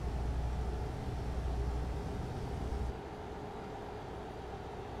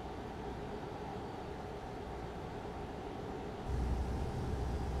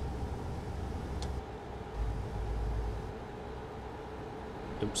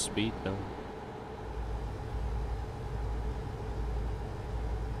 Don't speed now.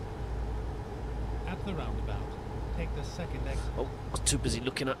 At the roundabout, take the second exit. Oh, I was too busy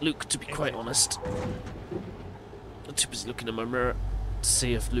looking at Luke, to be quite honest. I'm too busy looking in my mirror to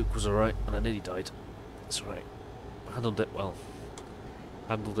see if Luke was alright, and I nearly died. It's alright. Handled it well.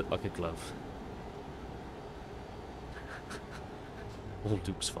 Handled it like a glove. All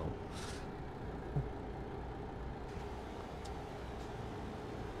Luke's fault.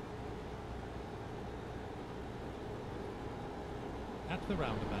 At the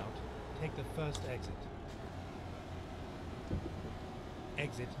roundabout, take the first exit.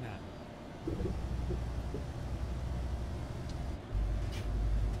 Exit now.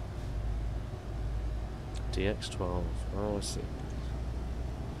 DX12. Oh, I see.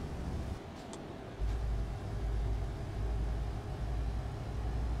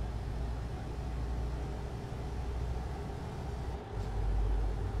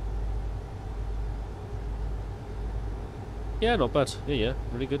 Yeah, not bad. Yeah,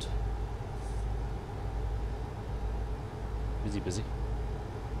 really good. Busy.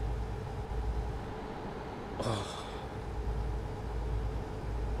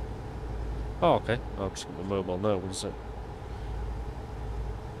 Oh, okay. I'll just get my mobile now, what is it?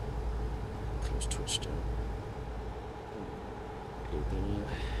 Close Twitch down.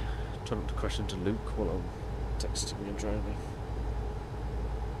 Try not to crash into Luke while I'm texting and driving.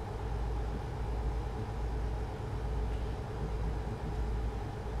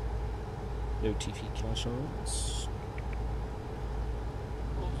 No TV clash ons.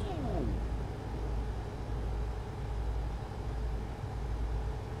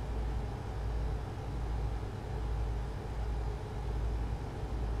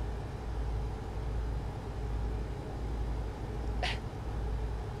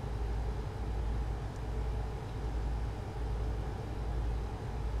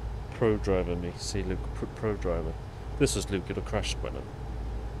 Pro driver me. See Luke, pro driver. This was Luke, it'd have crashed by now.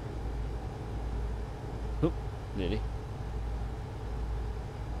 Oop, nearly.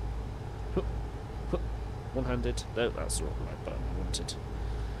 Oop, oop. One-handed. No, that's the wrong right button I wanted.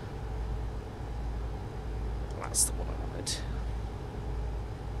 That's the one I wanted.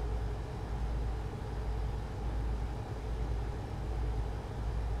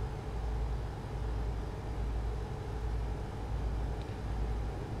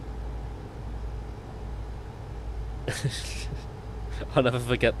 I'll never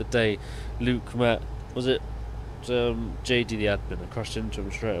forget the day Luke met, was it JD the admin, and crashed into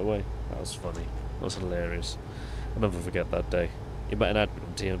him straight away. That was funny. That was hilarious. I'll never forget that day. He met an admin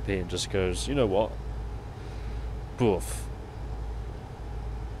on TMP and just goes, you know what? Boof.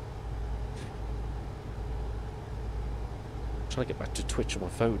 I'm trying to get back to Twitch on my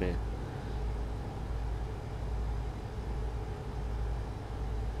phone here.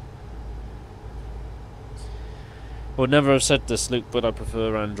 I would never have said this, Luke, but I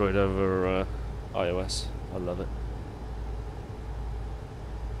prefer Android over iOS. I love it.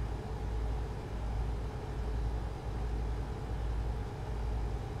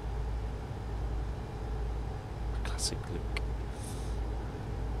 Classic Luke.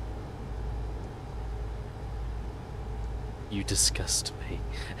 You disgust me.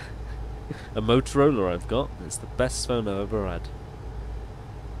 A Motorola I've got. It's the best phone I've ever had.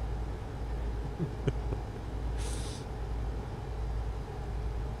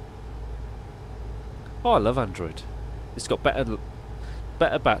 Oh, I love Android. It's got better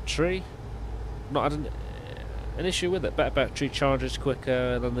battery. Not had an issue with it. Better battery, charges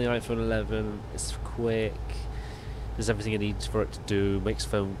quicker than the iPhone 11. It's quick. Does everything it needs for it to do. Makes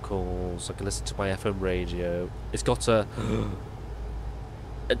phone calls. I can listen to my FM radio. It's got a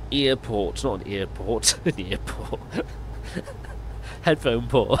an ear port, not an ear port. An ear port. Headphone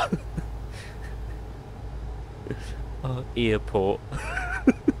port. Oh, ear port.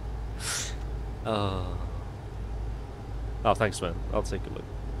 Oh, thanks, man. I'll take a look.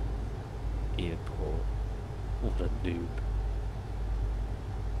 Earport. What a noob.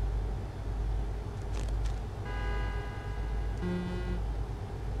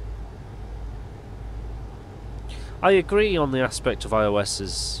 I agree on the aspect of iOS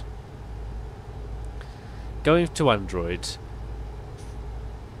is going to Android.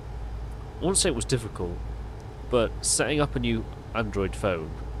 I won't say it was difficult, but setting up a new Android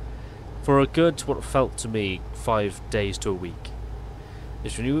phone for a good, what felt to me, 5 days to a week,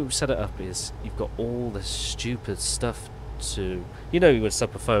 is when you set it up is you've got all this stupid stuff to, you know, you would set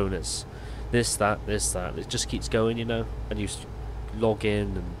up a phone, it's this, that, it just keeps going, you know, and you log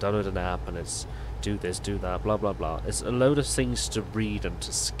in and download an app and it's do this, do that, blah blah blah. It's a load of things to read and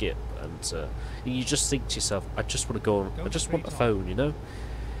to skip, and you just think to yourself, I just want to go on, I just want a phone, you know.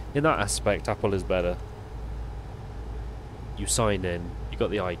 In that aspect, Apple is better. You sign in, you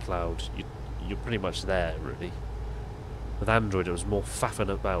got the iCloud, you're pretty much there, really. With Android, it was more faffing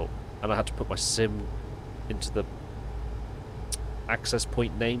about, and I had to put my SIM into the access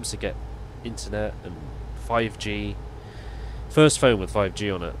point names to get internet and 5G. First phone with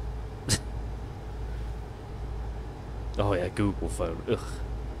 5G on it. Oh yeah, Google phone. Ugh.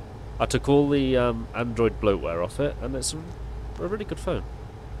 I took all the Android bloatware off it, and it's a really good phone.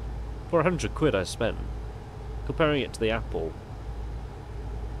 For 100 quid I spent, comparing it to the Apple,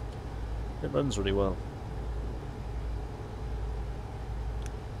 it runs really well.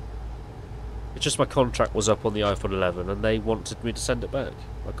 It's just my contract was up on the iPhone 11 and they wanted me to send it back.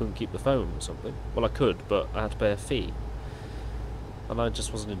 I couldn't keep the phone or something. Well, I could, but I had to pay a fee. And I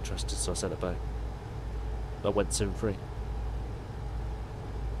just wasn't interested, so I sent it back. I went SIM free.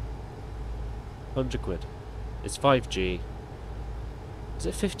 100 quid. It's 5G. Is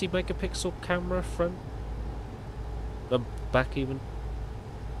it 50 megapixel camera front? back even.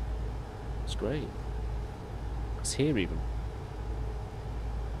 It's great. It's here even.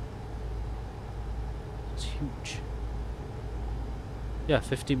 It's huge. Yeah,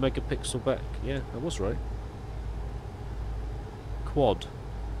 50 megapixel back. Yeah, I was right. Quad.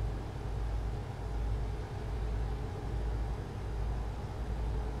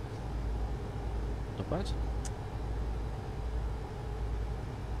 Not bad.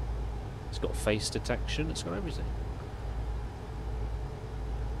 It's got face detection, it's got everything.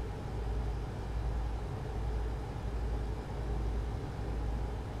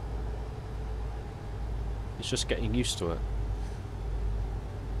 It's just getting used to it.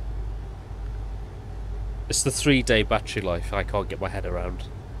 It's the 3-day battery life I can't get my head around.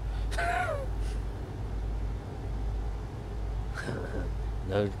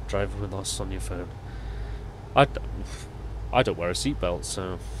 No driving with us on your phone. I don't wear a seatbelt,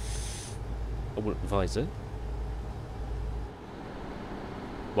 so I wouldn't advise it.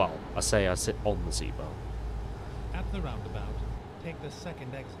 Well, I say I sit on the seatbelt. At the roundabout, take the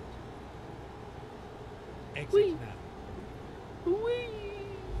second exit. Exit Whee! now. Whee!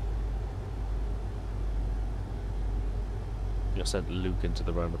 I sent Luke into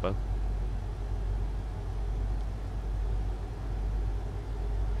the roundabout.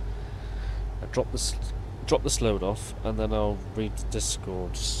 I drop the slowed off, and then I'll read the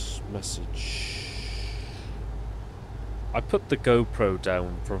Discord message. I put the GoPro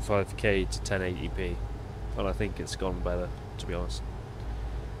down from 5K to 1080p, and I think it's gone better, to be honest.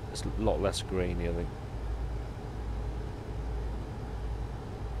 It's a lot less grainy, I think.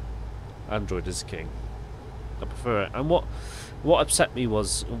 Android is king. I prefer it. And what upset me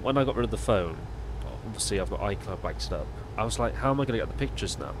was when I got rid of the phone. Obviously, I've got iCloud backed up. I was like, how am I going to get the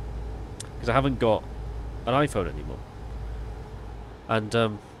pictures now? Because I haven't got an iPhone anymore.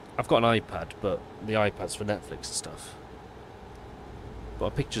 And I've got an iPad, but the iPad's for Netflix and stuff. But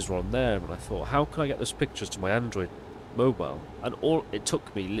my pictures were on there, and I thought, how can I get those pictures to my Android mobile? And all it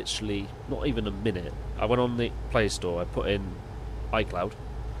took me literally not even a minute. I went on the Play Store, I put in iCloud,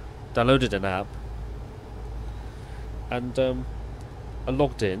 downloaded an app, and I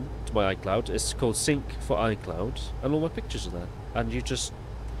logged in to my iCloud. It's called Sync for iCloud, and all my pictures are there. And you just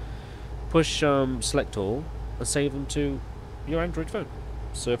push select all and save them to your Android phone.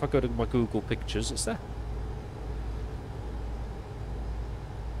 So if I go to my Google Pictures, it's there.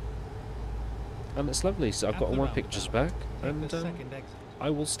 And it's lovely. So I've got all my pictures back, and I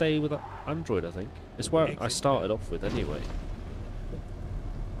will stay with Android, I think. It's where I started off with anyway.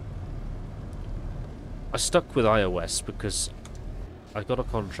 I stuck with iOS because I got a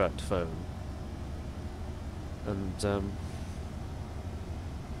contract phone, and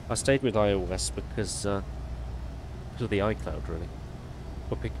I stayed with iOS because of the iCloud, really,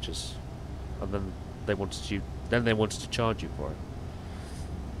 for pictures, and then they wanted to charge you for it.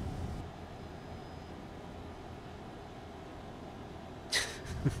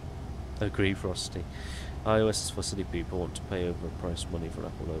 Agree, Frosty. iOS is for silly people who want to pay overpriced money for an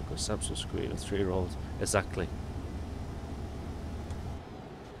Apple logo. Samsung screen, a 3-year-old. Exactly.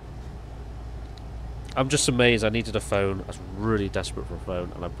 I'm just amazed. I needed a phone. I was really desperate for a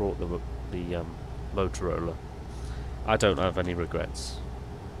phone, and I brought the Motorola. I don't have any regrets.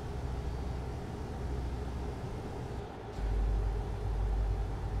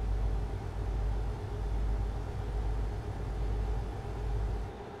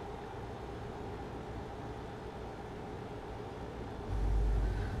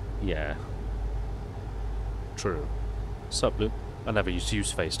 Yeah. True. Sup, Luke? I never used to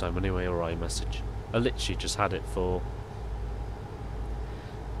use FaceTime anyway, or iMessage. I literally just had it for...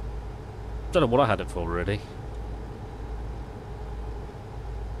 don't know what I had it for, really.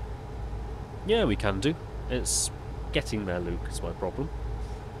 Yeah, we can do. It's getting there, Luke, is my problem.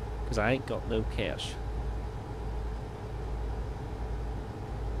 Because I ain't got no cash.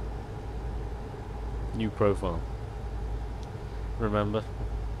 New profile. Remember?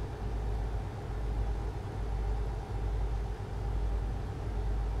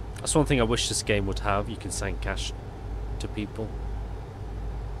 That's one thing I wish this game would have. You can send cash to people.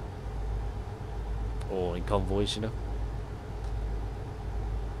 Or in convoys, you know.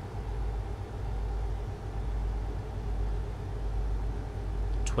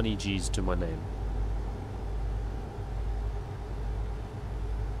 $20 to my name.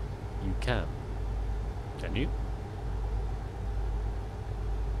 You can. Can you?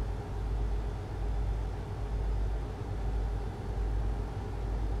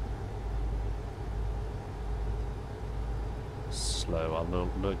 Slow.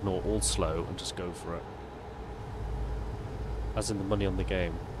 I'll ignore all slow and just go for it. As in the money on the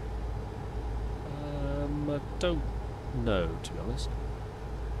game. I don't No, to be honest.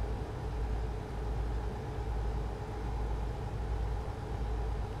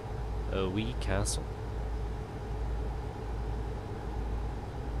 A wee castle.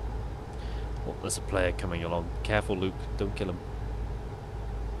 Oh, there's a player coming along. Careful, Luke. Don't kill him.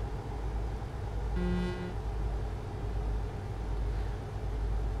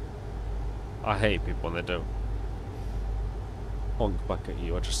 I hate people when they don't honk back at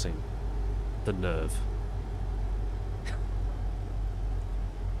you. I just think the nerve.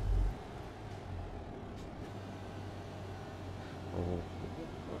 Oh.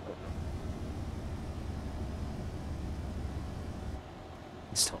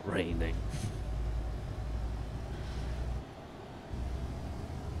 It's not raining.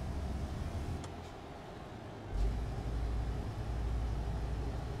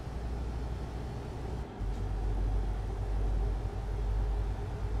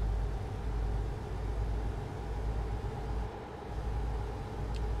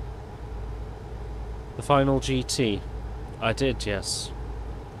 The final GT. I did, yes.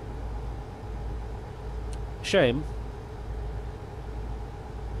 Shame.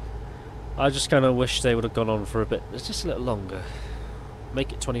 I just kind of wish they would have gone on for a bit, just a little longer.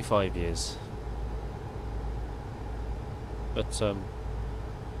 Make it 25 years. But, it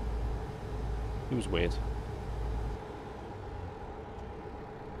was weird.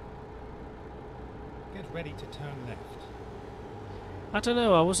 Get ready to turn left. I don't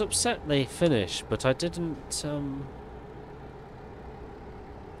know, I was upset they finished, but I didn't,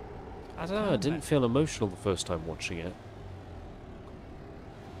 I don't know, I didn't feel emotional the first time watching it.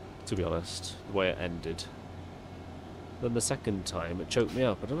 To be honest, the way it ended. Then the second time, it choked me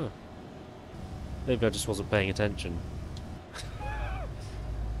up, I don't know. Maybe I just wasn't paying attention.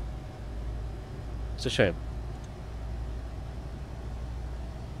 It's a shame.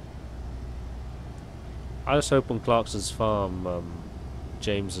 I just hope on Clarkson's farm,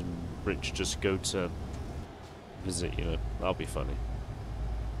 James and Rich just go to visit, you know, that'll be funny.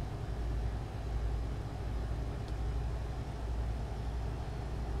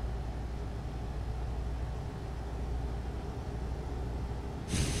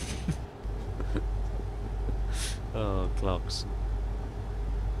 Oh, Clarkson.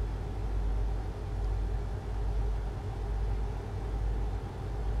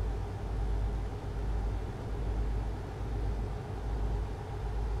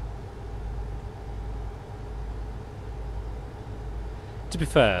 To be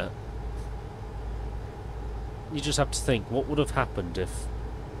fair, you just have to think, what would have happened if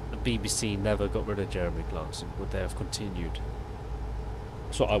the BBC never got rid of Jeremy Clarkson? Would they have continued?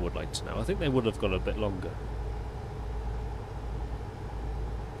 That's what I would like to know. I think they would have gone a bit longer.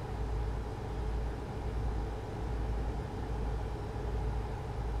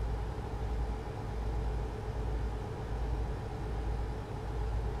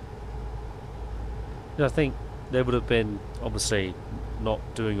 I think they would have been, obviously, not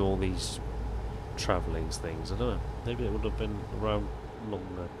doing all these travelling things. I don't know. Maybe it would have been around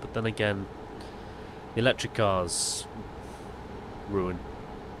longer. But then again, the electric cars ruin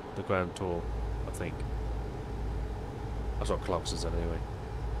the Grand Tour, I think. That's what Clarkson said anyway.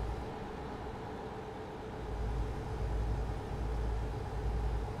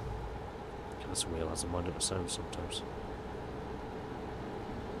 This wheel has a mind of its own sometimes.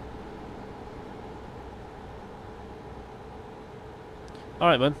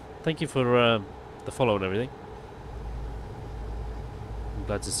 Alright, man. Thank you for the follow and everything. I'm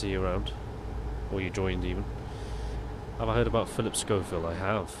glad to see you around. Or you joined, even. Have I heard about Philip Schofield? I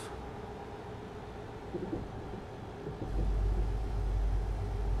have.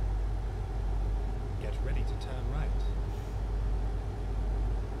 Get ready to turn right.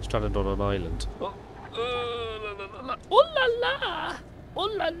 Stranded on an island. Oh, la la la. Ooh la la! Ooh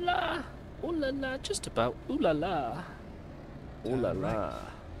la la! Ooh la la! Just about. Ooh la la! Ooh la la.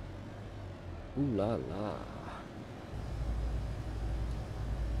 Ooh la la.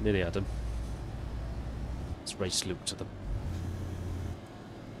 Nearly had him. Let's race Luke to them.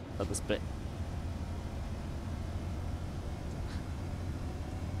 At this bit.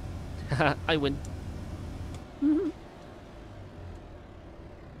 Haha, I win.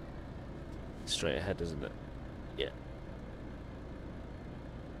 Straight ahead, isn't it? Yeah.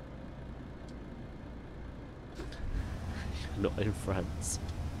 Not in France.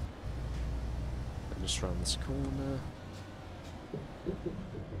 And just round this corner.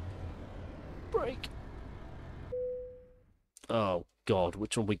 Break. Oh God,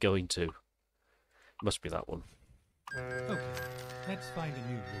 which one are we going to? Must be that one. Okay, let's find a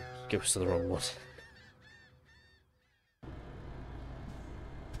new route. Goes to the wrong one.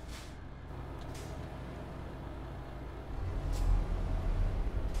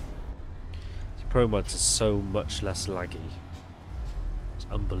 Pro mods are so much less laggy. It's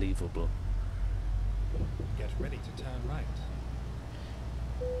unbelievable. Get ready to turn right.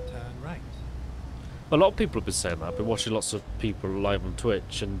 Turn right. A lot of people have been saying that. I've been watching lots of people live on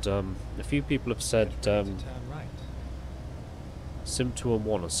Twitch, and a few people have said Get ready to turn right. Sim 2 and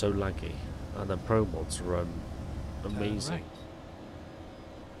 1 are so laggy, and then Pro mods run amazing. Turn right.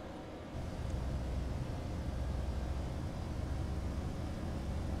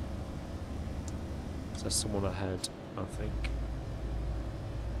 There's someone ahead, I think.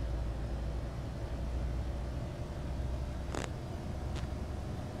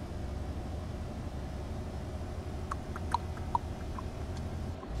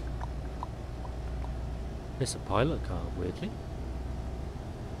 It's a pilot car, weirdly.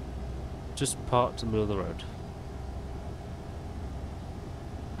 Just parked in the middle of the road.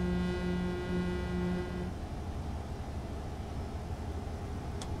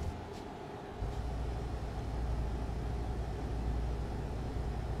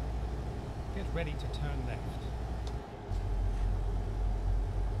 Get ready to turn left.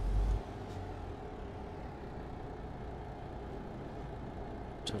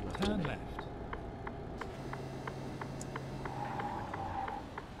 Turn left. Turn left.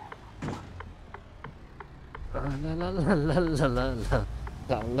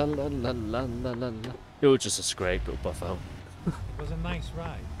 It was just a scrape, it'll buff out. It was a nice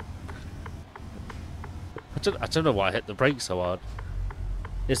ride. I don't know why I hit the brakes so hard.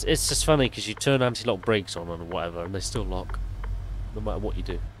 It's just funny because you turn anti-lock brakes on and whatever, and they still lock, no matter what you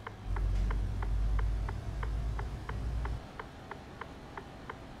do.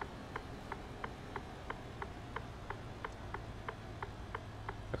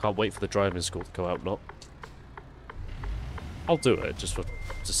 I can't wait for the driving school to go out. Not. I'll do it just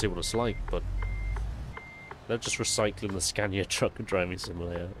to see what it's like, but they're just recycling the Scania truck and driving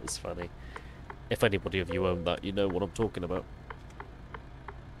simulator. It's funny. If anybody of you own that, you know what I'm talking about.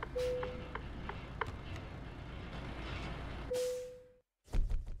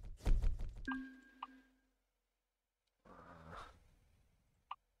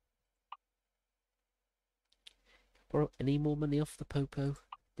 Borrow any more money off the Popo?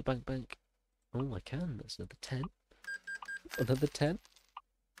 The bank? Oh, I can. That's another 10. Another 10.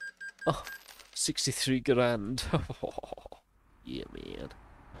 Oh, 63 grand. Yeah, man.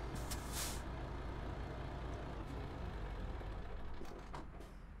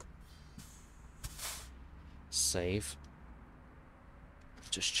 Save.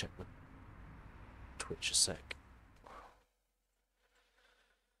 Just check my Twitch a sec.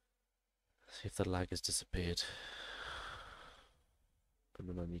 See if the lag has disappeared. And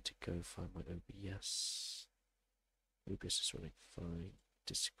then I need to go find my OBS. OBS is running fine.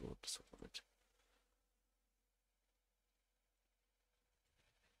 Discord is on it.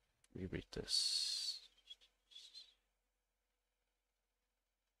 Reread this.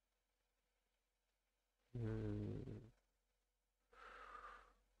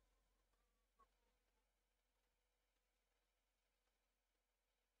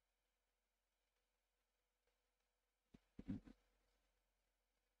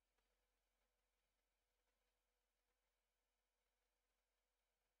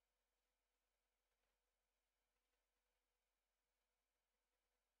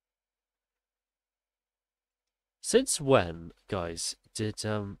 Since when, guys, did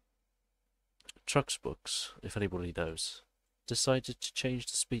Trucks Books, if anybody knows, decided to change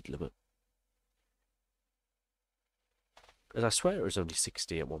the speed limit? And I swear it was only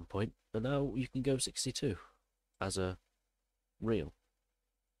 60 at one point, and now you can go 62 as a real.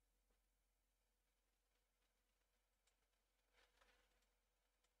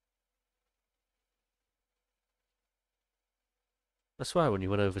 I swear when you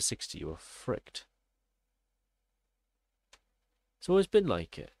went over 60 you were fricked. It's always been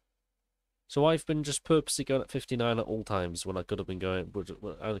like it. So I've been just purposely going at 59 at all times when I could have been going,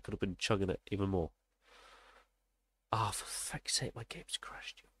 I could have been chugging it even more. Ah, oh, for fuck's sake, my game's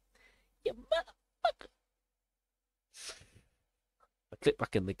crashed. You motherfucker! I click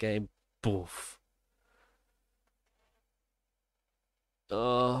back in the game, boof.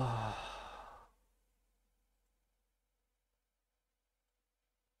 Oh.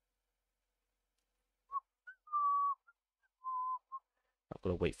 I've got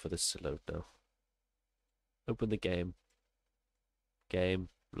to wait for this to load now. Open the game. Game,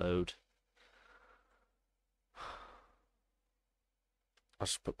 load. I'll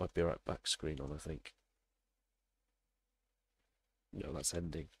just put my Be Right Back screen on, I think. No, that's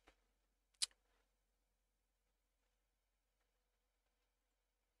ending.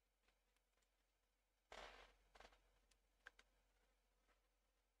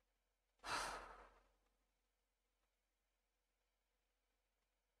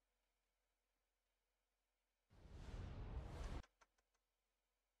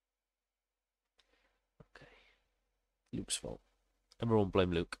 Luke's fault. Everyone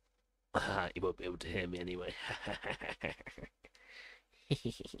blame Luke. He won't be able to hear me anyway.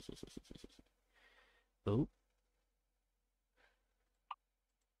 Oh.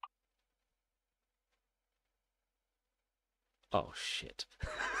 Oh, shit.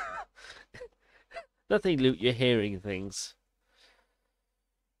 Nothing, Luke, you're hearing things.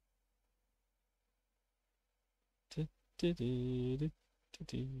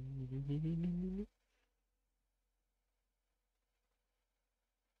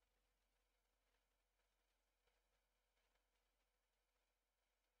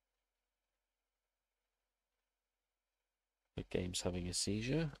 The game's having a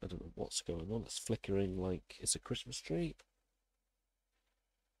seizure. I don't know what's going on. It's flickering like it's a Christmas tree.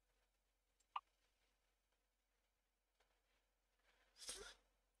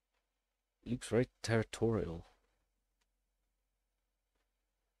 Luke's very territorial.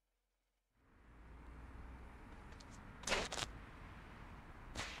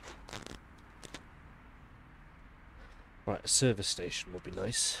 Right, a service station would be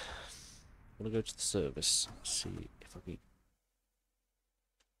nice. I'm gonna go to the service, see if I can.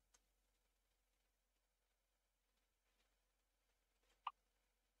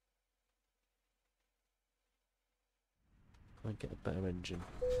 Try and get a better engine.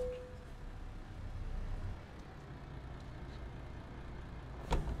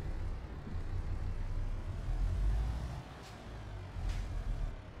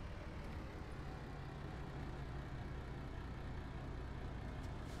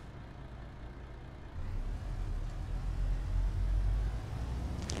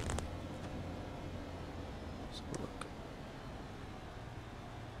 Let's have a look.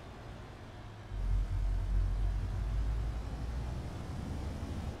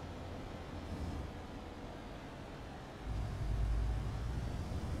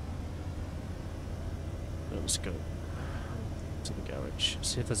 Let's go to the garage.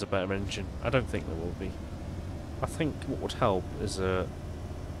 See if there's a better engine. I don't think there will be. I think what would help is to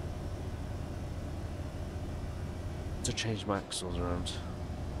change my axles around.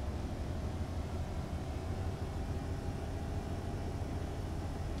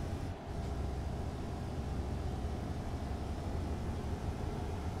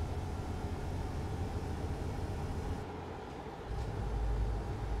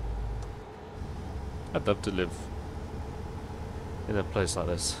 I'd love to live in a place like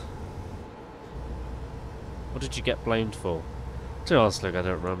this. What did you get blamed for? To be honest, look, I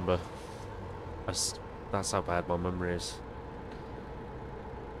don't remember. That's how bad my memory is.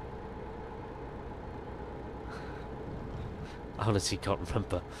 I honestly can't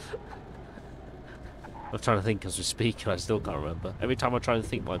remember. I'm trying to think as we speak and I still can't remember. Every time I try and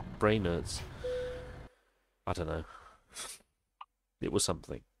think, my brain hurts. I don't know. It was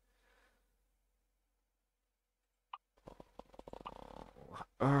something.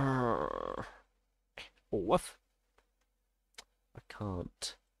 Woof. I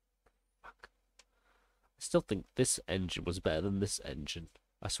can't. Fuck. I still think this engine was better than this engine.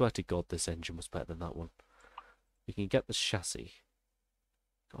 I swear to God, this engine was better than that one. You can get the chassis.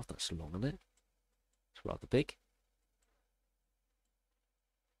 God, that's long, isn't it? It's rather big.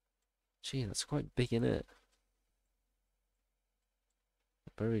 Gee, that's quite big, isn't it?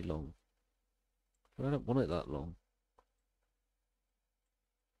 Very long. But I don't want it that long.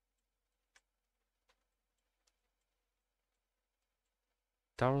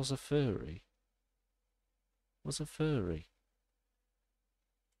 Daryl's a furry. What's a furry?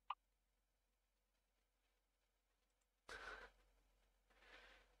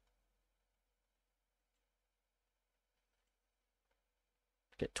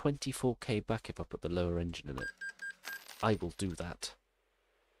 Get 24k back if I put the lower engine in it. I will do that.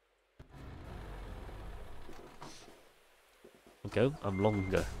 Go. I'm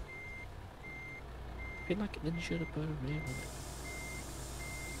longer. I feel like an injured bird, really.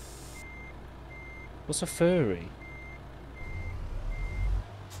 What's a furry?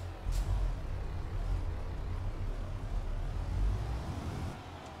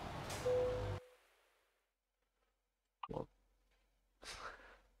 What?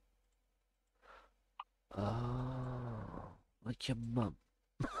 Oh, like your mum.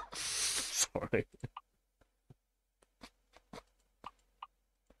 Sorry.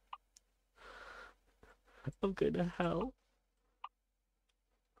 I'm going to hell.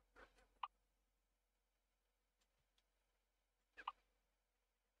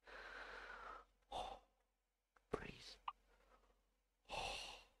 Breathe.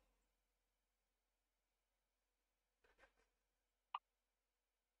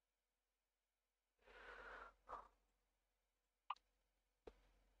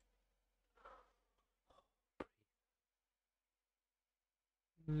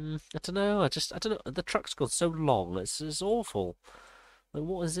 I don't know. I don't know. The truck's gone so long. It's awful. Like,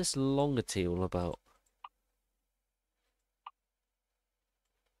 what is this longity all about?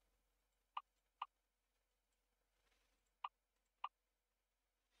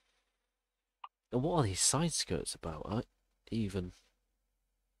 And what are these side skirts about? Even.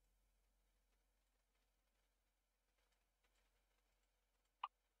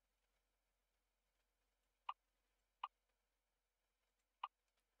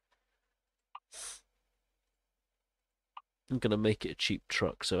 I'm gonna make it a cheap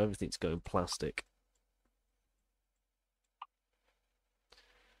truck, so everything's going plastic.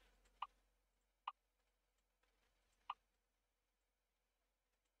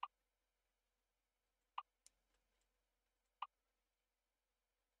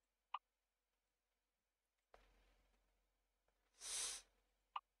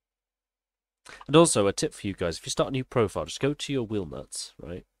 And also, a tip for you guys: if you start a new profile, just go to your wheel nuts,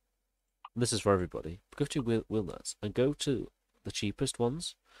 right? And this is for everybody. Go to your wheel nuts and go to the cheapest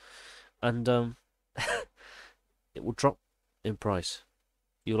ones, and it will drop in price.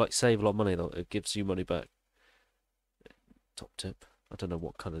 You'll like save a lot of money though. It gives you money back. Top tip. I don't know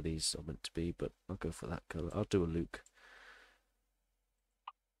what colour these are meant to be, but I'll go for that colour. I'll do a Luke.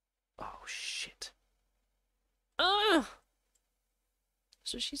 Oh shit. Ah!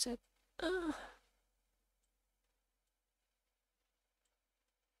 So she said. Ah.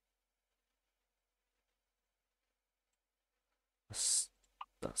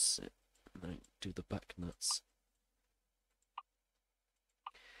 That's it. Now do the back nuts.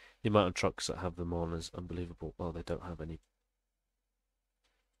 The amount of trucks that have them on is unbelievable. Well, they don't have any.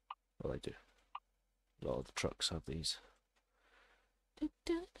 Well, they do. A lot of the trucks have these.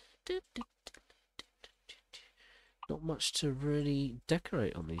 Not much to really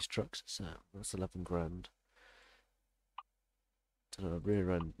decorate on these trucks, is there? That's 11 grand. Don't know, rear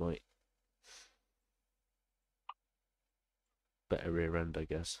end might. Better rear end, I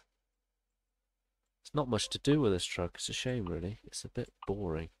guess. There's not much to do with this truck. It's a shame, really. It's a bit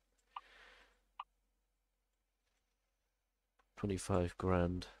boring. 25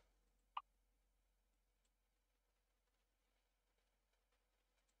 grand.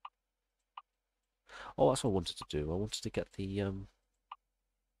 Oh, that's what I wanted to do. I wanted to get the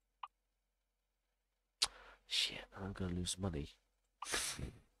shit, I'm gonna lose money.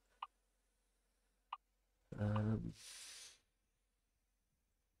 um.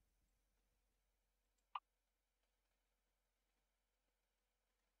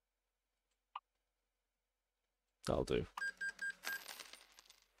 That'll do.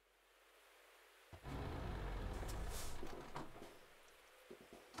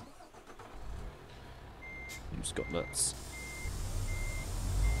 Who's got nuts?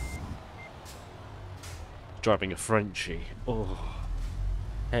 Driving a Frenchie. Oh,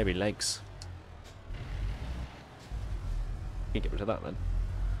 hairy legs. Can get rid of that then.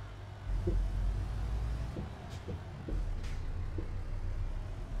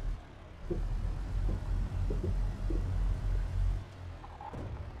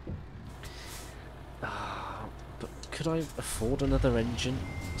 But could I afford another engine?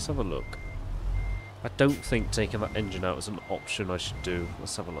 Let's have a look. I don't think taking that engine out is an option I should do.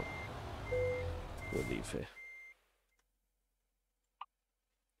 Let's have a look. We'll leave here.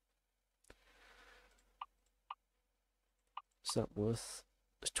 Is that worth?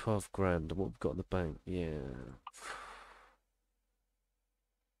 It's 12 grand. And what we've got in the bank? Yeah.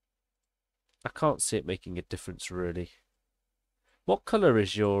 I can't see it making a difference really. What colour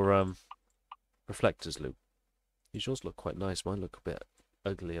is your reflectors, Luke? Yours look quite nice. Mine look a bit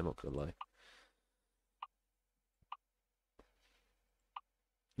ugly, I'm not gonna lie.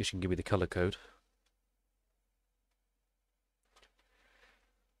 You can give me the colour code.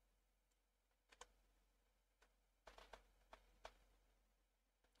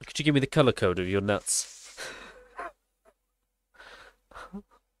 Could you give me the colour code of your nuts?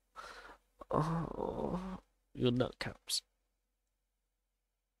 Oh, your nut caps.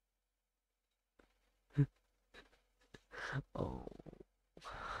 Oh.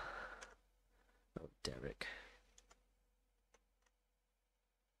 Oh, Derek.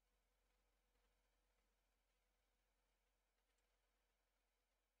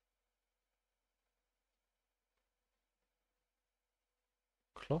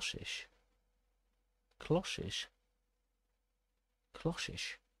 Closhish. Closhish.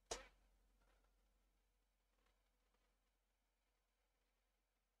 Closhish.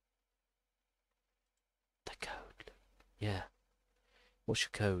 The code. Yeah. What's your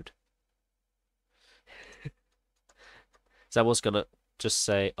code? So I was gonna just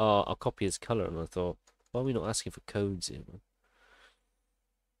say, oh, I'll copy his colour, and I thought, why are we not asking for codes here, man?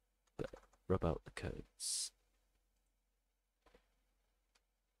 rub out the coats.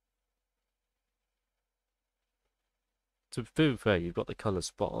 To be fair, you've got the colour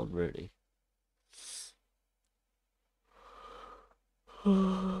spot on, really.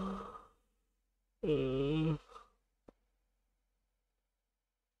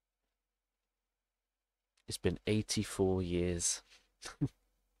 It's been 84 years.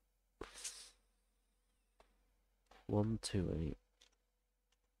 128.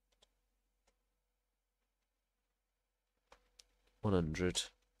 100.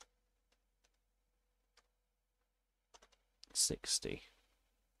 60.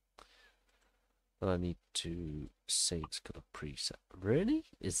 Then I need to save this colour preset. Really?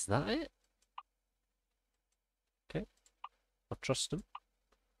 Is that it? Okay. I'll trust him.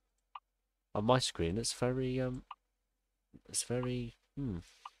 On my screen, it's very, it's very,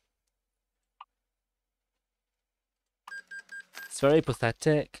 It's very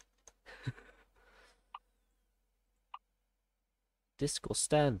pathetic.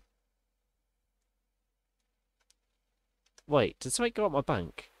 Disgusting. Wait, did something go up my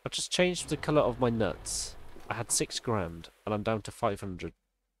bank? I just changed the colour of my nuts. I had 6 grand, and I'm down to 500.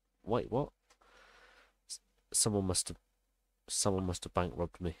 Wait, what? Someone must have bank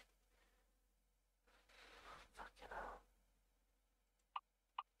robbed me. Fucking hell.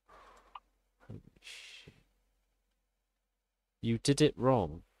 Holy shit. You did it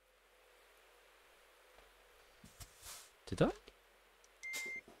wrong. Did I?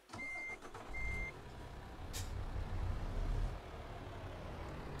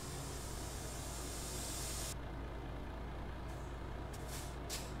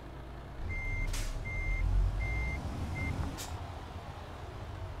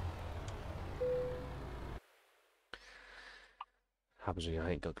 Happens when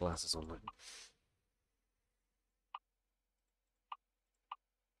I ain't got glasses on. Like.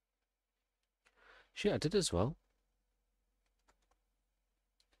 Shit, I did as well.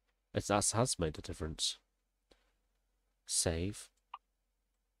 That has made a difference. Save.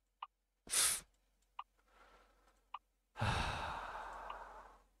 I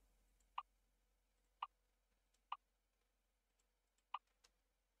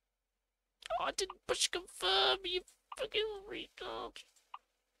didn't push confirm, you fucking retard.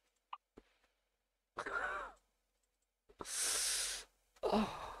 Oh.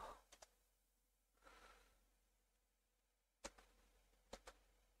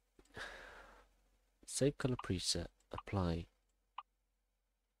 Save color preset. Apply.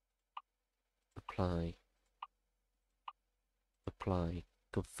 Apply. Apply.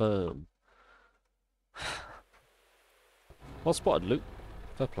 Confirm. Well spotted, Luke.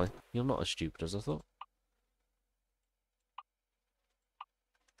 Fair play. You're not as stupid as I thought.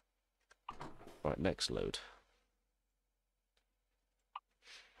 Right, next load.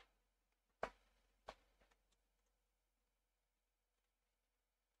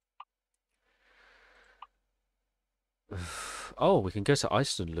 Oh, we can go to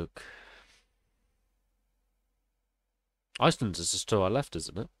Iceland, Luke. Iceland is just to our left,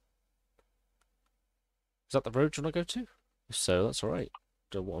 isn't it? Is that the road you want to go to? If so, that's alright.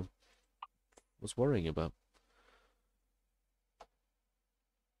 Don't know what I was worrying about.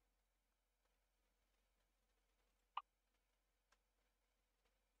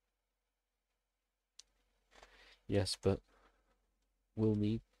 Yes, but we'll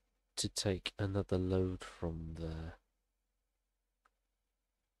need to take another load from there.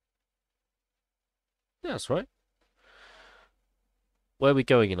 Yeah, that's right. Where are we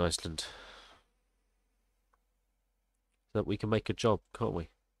going in Iceland? So that we can make a job, can't we?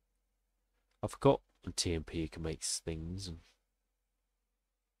 I forgot TMP can make things. And...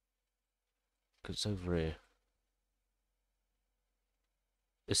 cause it's over here.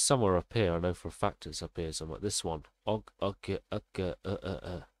 It's somewhere up here. I know for a fact it's up here somewhere. This one.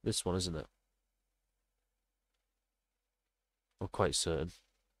 This one, isn't it? I'm quite certain.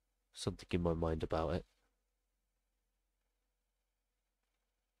 Something in my mind about it.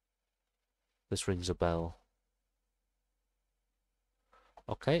 This rings a bell.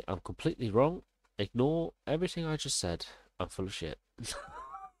 Okay, I'm completely wrong. Ignore everything I just said. I'm full of shit.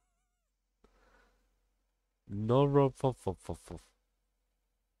 No,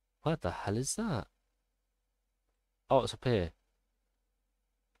 what the hell is that? Oh, it's up here.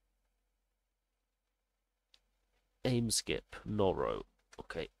 Aim skip. Noro.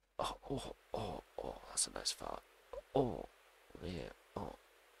 Okay. Oh, that's a nice fart. Oh, yeah. Oh.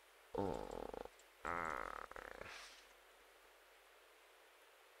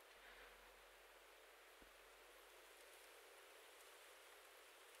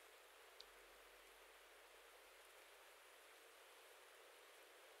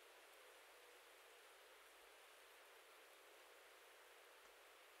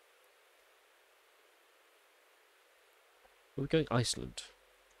 Are we going Iceland?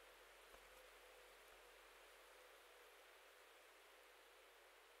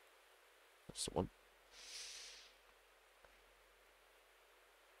 That's the one.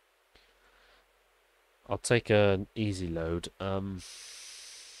 I'll take an easy load. Put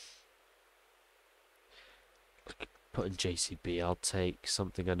in JCB. I'll take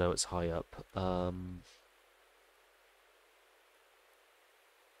something I know it's high up.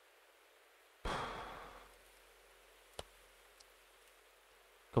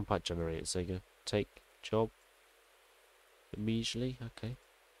 Compact generators. There you go. Take job immediately. Okay.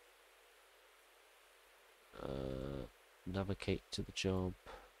 Navigate to the job.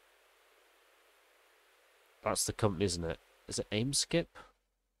 That's the company, isn't it? Is it AimSkip?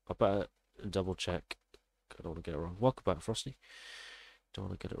 I better double check. I don't want to get it wrong. Welcome back, Frosty. Don't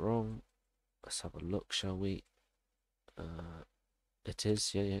want to get it wrong. Let's have a look, shall we? It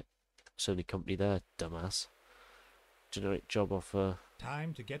is, yeah. It's only company there, dumbass. Generate job offer.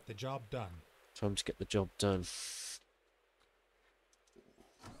 Time to get the job done. Time to get the job done.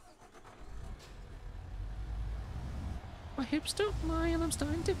 My hips don't lie and I'm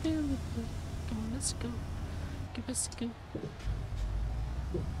starting to feel it. Come on, let's go. Give us a go.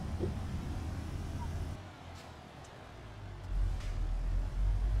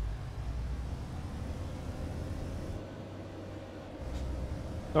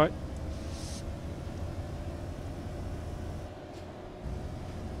 Alright.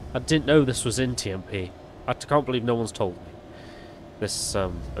 I didn't know this was in TMP. I can't believe no one's told me. This,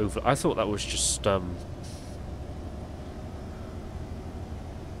 over... I thought that was just, the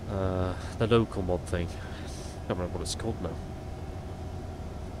local mod thing. I can't remember what it's called now.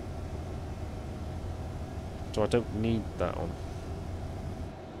 So I don't need that on.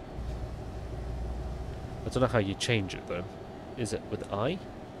 I don't know how you change it though. Is it with I?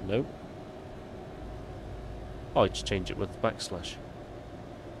 No. Oh, I just change it with backslash.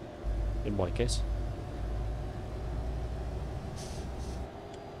 In my case.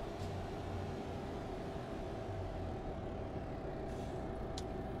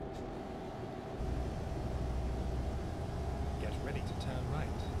 Get ready to turn right.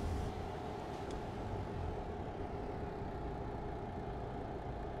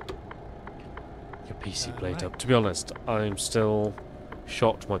 Your PC played up. To be honest, I'm still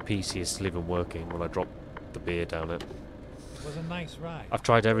shocked my PC is still even working when I drop the beer down it. It was a nice ride. I've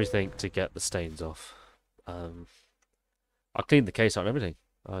tried everything to get the stains off. I cleaned the case out and everything.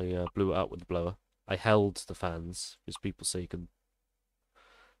 I blew it out with the blower. I held the fans, because people say you can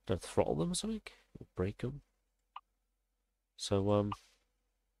don't throttle them or something, or break them. So,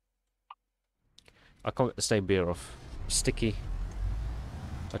 I can't get the stained beer off. Sticky.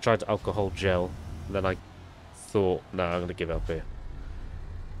 I tried alcohol gel, and then I thought, nah, I'm going to give up here.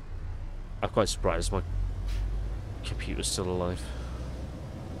 I'm quite surprised my computer's still alive.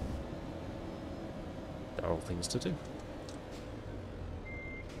 There are all things to do.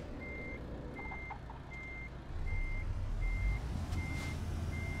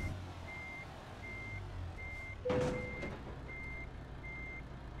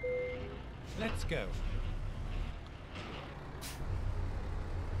 Let's go.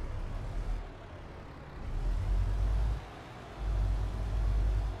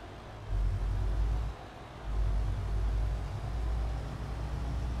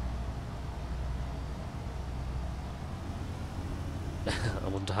 I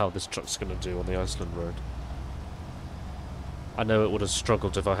wonder how this truck's going to do on the Iceland road. I know it would have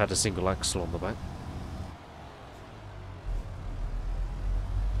struggled if I had a single axle on the back.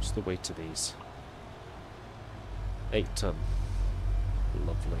 What's the weight of these? 8 ton.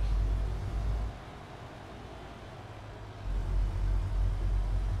 Lovely.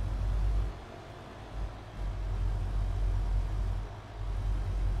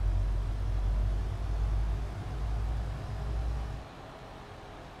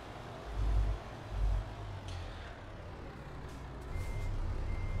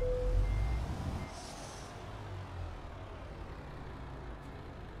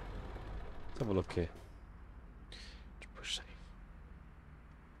 Let's have a look here. Push save.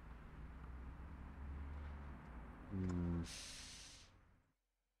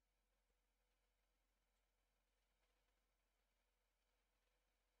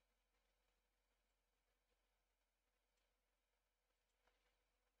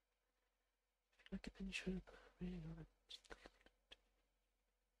 Look at the insurance.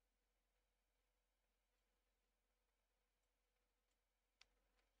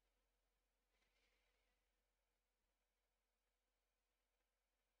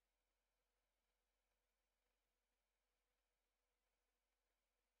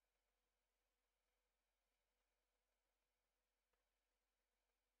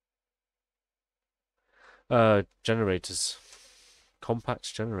 Generators.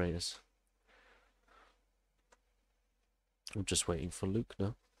 Compact generators. I'm just waiting for Luke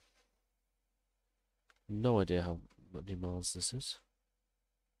now. No idea how many miles this is.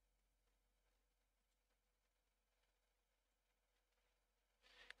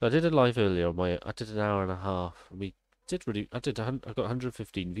 I did a live earlier on I did an hour and a half. We did really. I got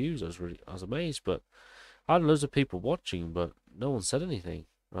 115 views. I was amazed, but I had loads of people watching, but no one said anything.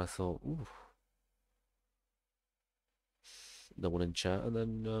 And I thought, ooh, no one in chat. And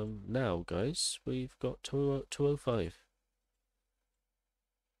then now, guys, we've got 205.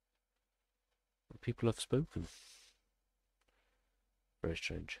 People have spoken. Very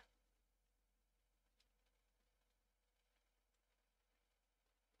strange.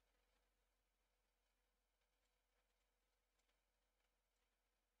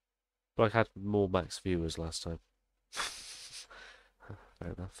 But I had more max viewers last time.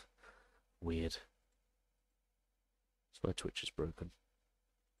 Fair enough. Weird. That's why Twitch is broken.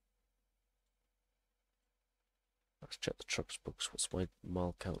 Let's check the trucks books. What's my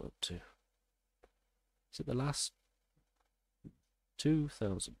mile count up to? Is it the last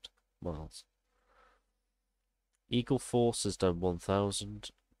 2,000 miles? Eagle Force has done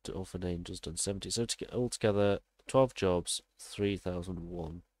 1,000. Dolphin Angel's done 70. So to get altogether, 12 jobs,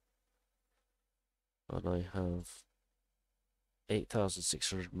 3,001. And I have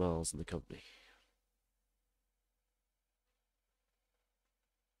 8,600 miles in the company.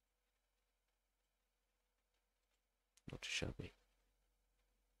 Not too shabby.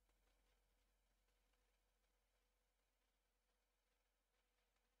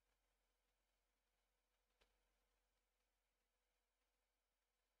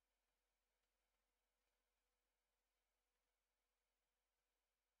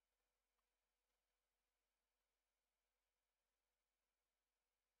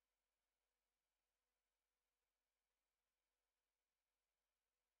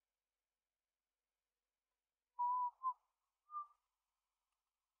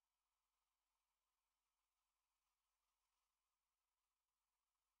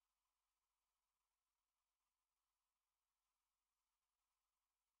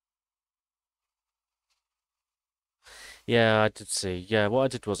 Yeah, I did see. Yeah, what I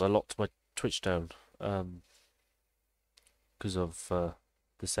did was I locked my Twitch down, because of the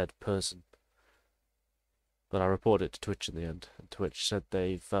said person. But I reported it to Twitch in the end, and Twitch said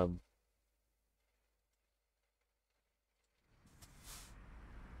they've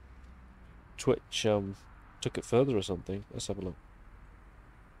Twitch took it further or something. Let's have a look.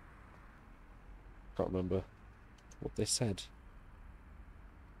 Can't remember what they said.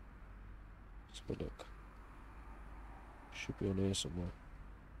 Let's have a look. Should be on here somewhere.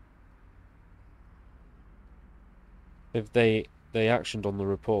 If they actioned on the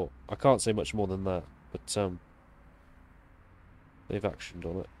report. I can't say much more than that, but they've actioned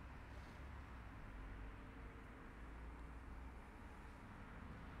on it.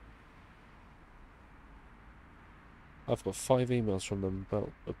 I've got 5 emails from them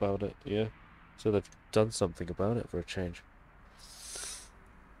about it, yeah. So they've done something about it for a change.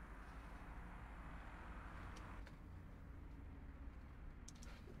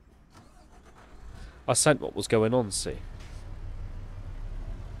 I sent what was going on, see.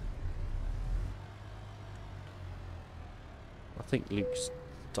 I think Luke's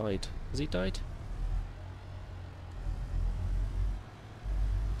died. Has he died?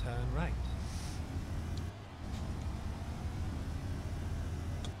 Turn right.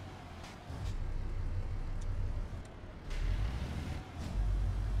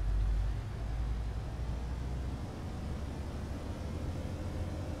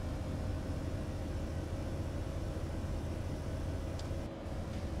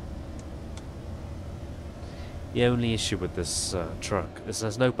 The only issue with this truck is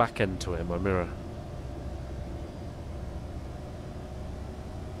there's no back end to it in my mirror.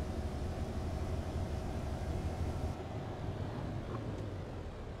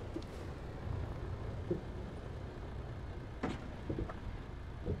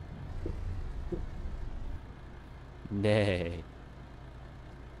 Nay.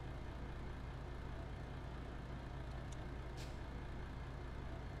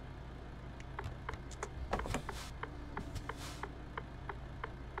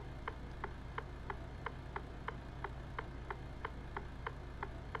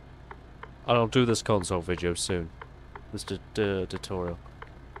 I'll do this console video soon. This tutorial.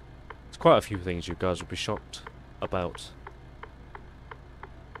 There's quite a few things you guys will be shocked about.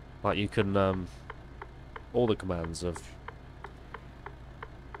 Like you can, all the commands of...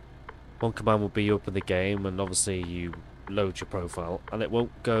 One command will be you open the game and obviously you load your profile and it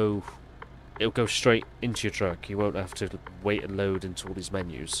won't go it'll go straight into your truck. You won't have to wait and load into all these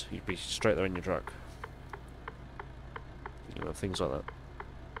menus. You'd be straight there in your truck. You know, things like that.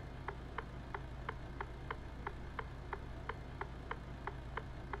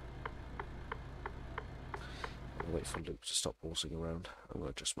 I'll wait for Luke to stop horsing around. I'm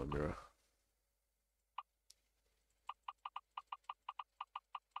going to adjust my mirror.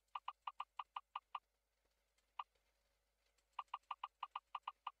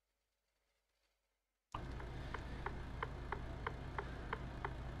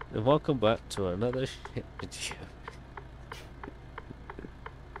 And welcome back to another shit video.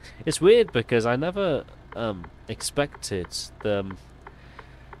 It's weird because I never expected the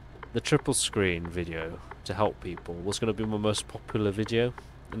triple screen video to help people was going to be my most popular video,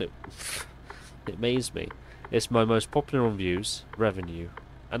 and it amazed me. It's my most popular on views, revenue,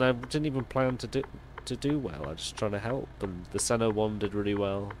 and I didn't even plan to do well. I was just trying to help, and the Senna one did really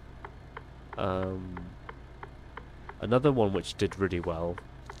well. Another one which did really well,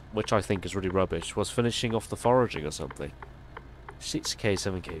 which I think is really rubbish, was finishing off the foraging or something. 6k,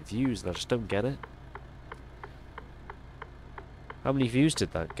 7k views, and I just don't get it. How many views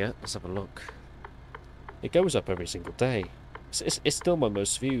did that get? Let's have a look. It goes up every single day. It's still my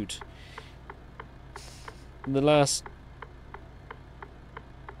most viewed. In the last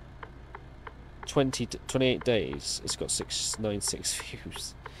 28 days, it's got 696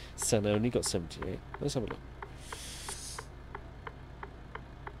 views. Senna only got 78. Let's have a look.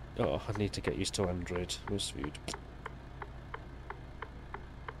 Oh, I need to get used to Android. Most viewed.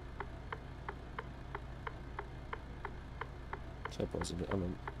 So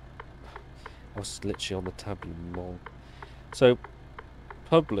I was literally on the tab, you mole. So,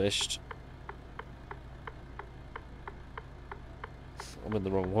 published. I'm in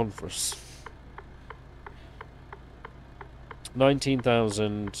the wrong one for us.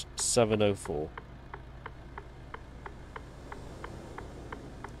 19,704.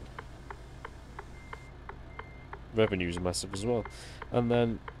 Revenue's massive as well. And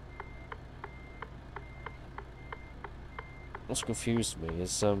then what's confused me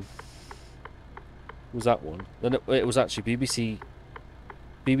is was that one. Then it was actually BBC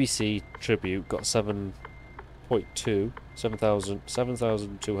Tribute got 7.2,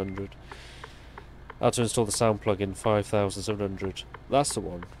 7,200. How to install the sound plugin 5,700. That's the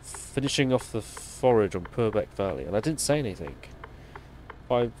one. Finishing off the forage on Purbeck Valley, and I didn't say anything.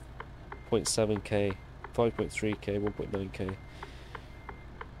 5.7k, 5.3k, 1.9k.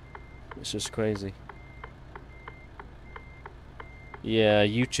 It's just crazy. Yeah,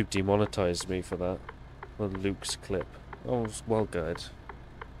 YouTube demonetized me for that. On Luke's clip. Oh, well good.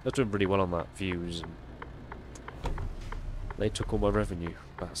 I was doing really well on that, views, and they took all my revenue,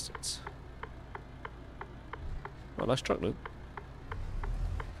 bastards. Oh, nice truck, Luke.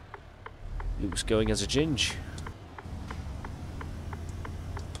 Luke's going as a ginge.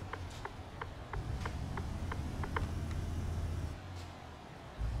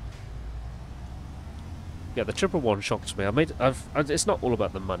 Yeah, the triple one shocked me. It's not all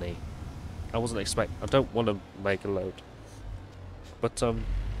about the money. I don't want to make a load. But, I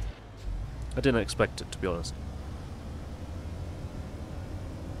didn't expect it, to be honest.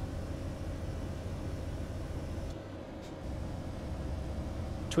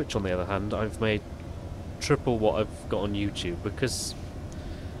 Twitch, on the other hand, I've made triple what I've got on YouTube because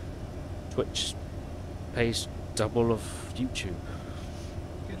Twitch pays double of YouTube.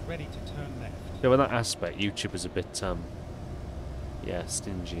 Get ready to turn left. So in that aspect, YouTube is a bit, yeah,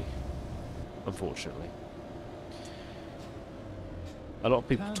 stingy, unfortunately. A lot of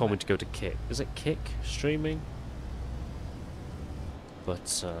people told me to go to Kick. Is it Kick streaming?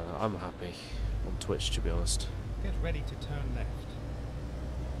 But I'm happy on Twitch, to be honest. Get ready to turn left.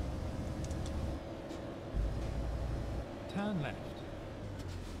 Turn left.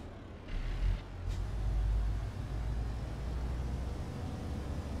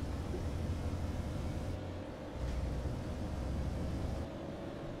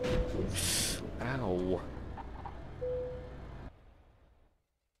 Ow.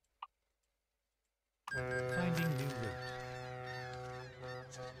 Finding new route.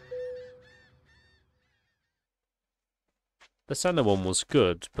 The Senna one was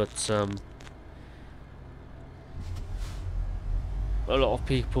good, but a lot of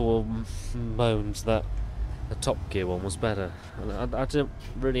people moaned that the Top Gear one was better, and I didn't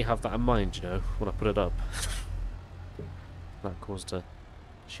really have that in mind, you know, when I put it up. That caused a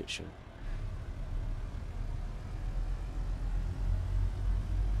shit show.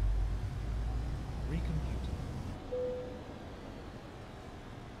 Recomputing.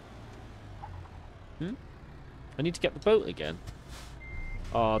 I need to get the boat again.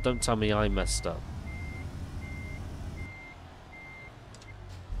 Oh, don't tell me I messed up.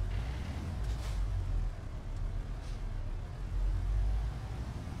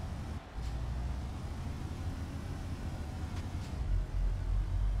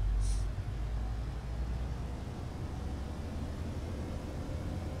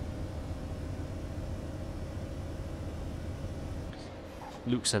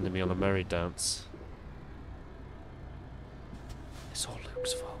 Luke's sending me on a merry dance. It's all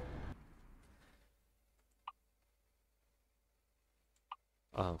Luke's fault.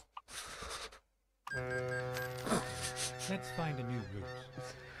 Oh. Let's find a new route.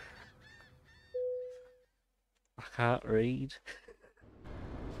 I can't read.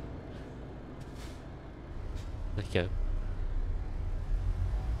 There you go.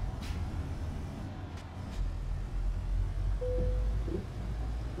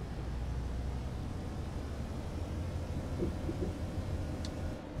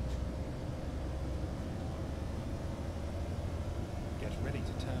 Get ready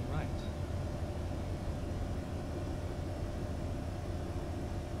to turn right.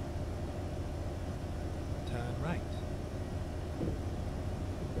 Turn right.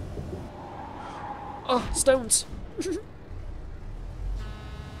 Oh, stones!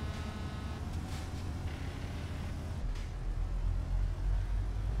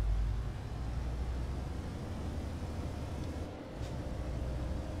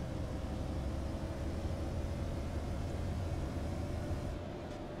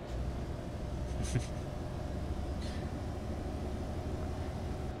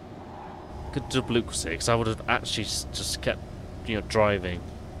 Good job Luke was here, because I would have actually just kept, you know, driving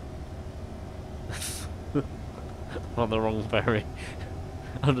on the wrong ferry.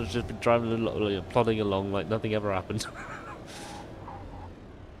 I would have just been driving, plodding along like nothing ever happened.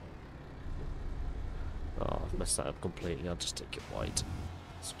 Oh, I've messed that up completely. I'll just take it wide.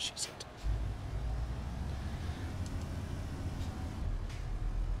 That's what she said.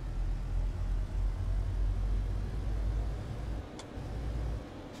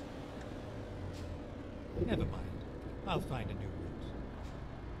 Never mind. I'll find a new route.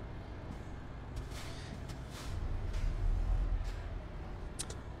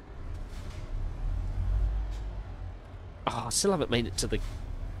 Oh, I still haven't made it to the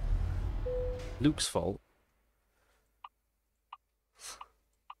Luke's fault.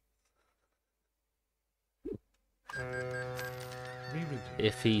 Rerouting.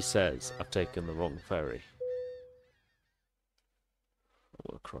 If he says I've taken the wrong ferry,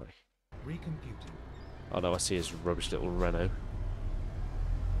 I will cry. Recomputing. Oh no, I see his rubbish little Renault.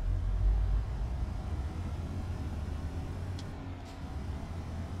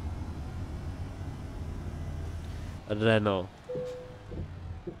 A Renault.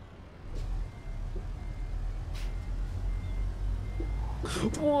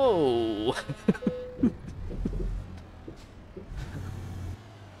 Whoa!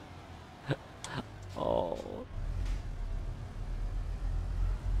 Oh.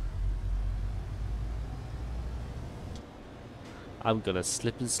 I'm gonna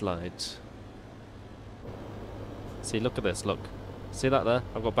slip and slide. See, look at this, look. See that there?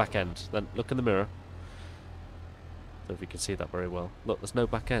 I've got back end. Then look in the mirror. I don't know if you can see that very well. Look, there's no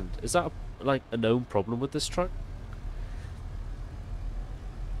back end. Is that like a known problem with this truck?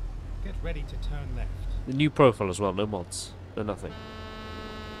 Get ready to turn left. The new profile as well, no mods. No nothing.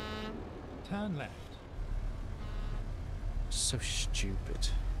 Turn left. So stupid.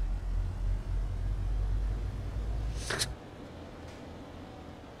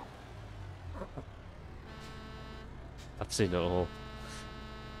 I've seen it all.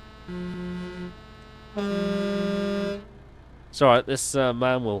 It's alright, this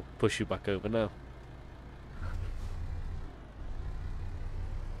man will push you back over now.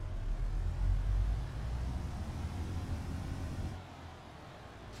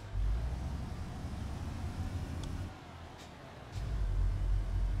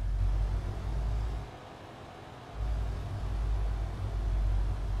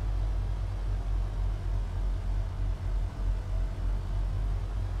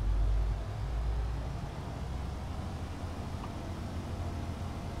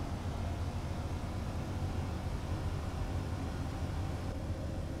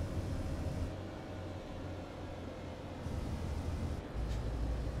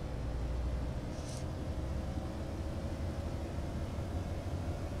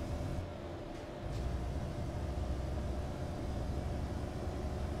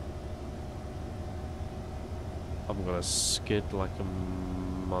 I'm gonna skid like a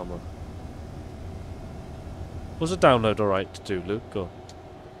mama. Was a download alright to do, Luke? Or?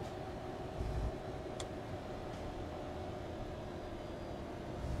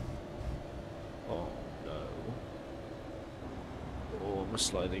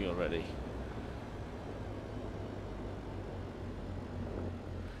 sliding already.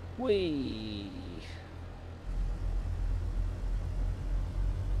 Whee!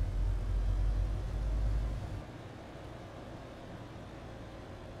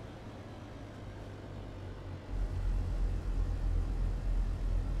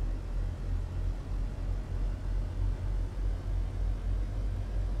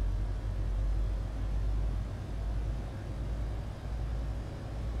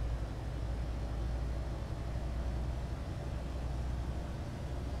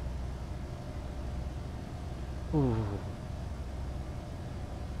 Ooh.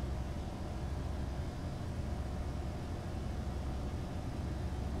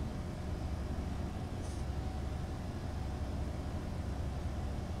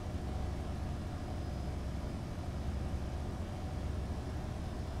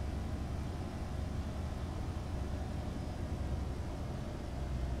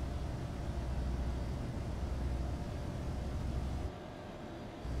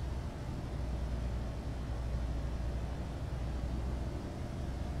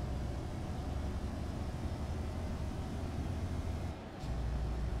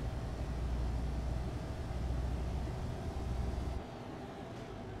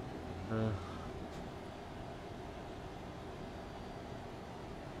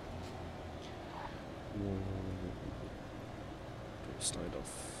 Slide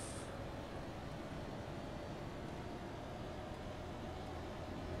off.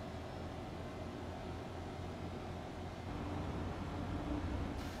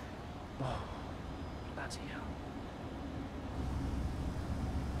 Oh, bloody hell.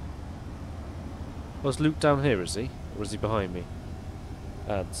 Was Luke down here, is he? Or is he behind me?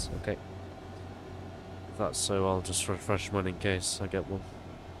 Ads, okay. If that's so, I'll just refresh mine in case I get one.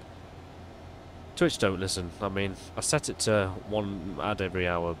 Twitch don't listen. I mean, I set it to 1 ad every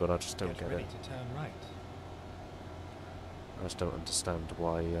hour, but I just don't get ready it. to turn right. I just don't understand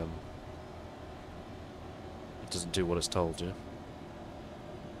why it doesn't do what it's told you.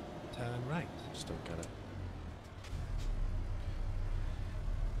 Turn right. Just don't get it.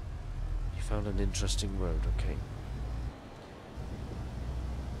 You found an interesting road, okay.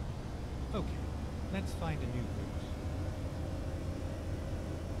 Okay, let's find a new route.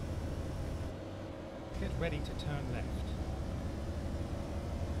 Get ready to turn left.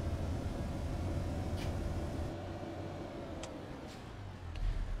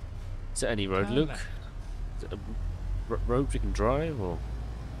 Is it any road, Turn Luke? left. Is it a road we can drive, or...?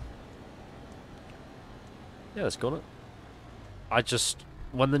 Yeah, let's go on it. I just...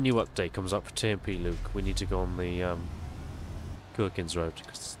 When the new update comes up for TMP, Luke, we need to go on the, Gherkins Road,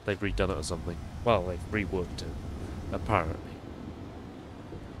 because they've redone it or something. Well, they've reworked it, apparently.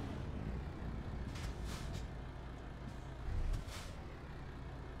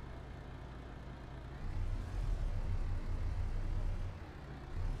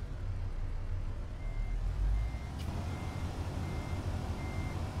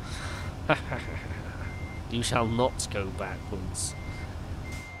 You shall not go backwards.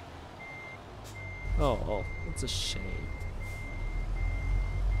 Oh, that's a shame.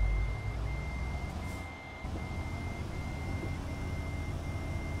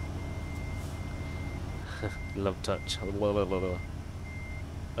 Love touch.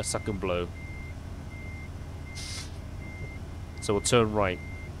 A second blow. So we'll turn right.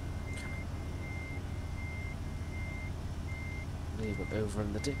 Leave it over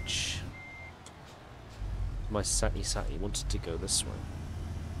in the ditch. My Sati wanted to go this way.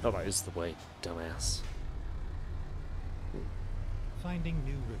 Oh, that is the way, dumbass. Finding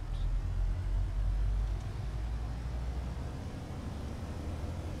new route.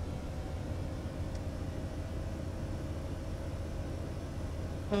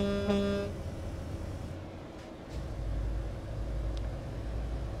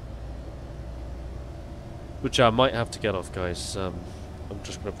 Which I might have to get off, guys. I'm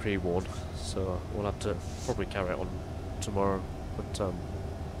just going to pre-warn, so we'll have to probably carry it on tomorrow. But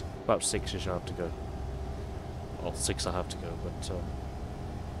about 6ish I have to go. Well, 6 I have to go, but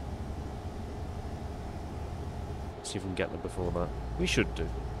see if we can get there before that. We should do.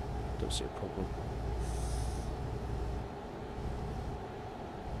 Don't see a problem.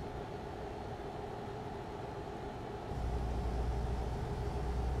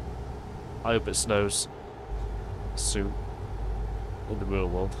 I hope it snows soon in the real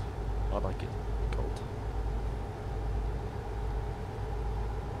world. I like it cold.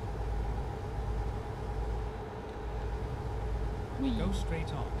 Go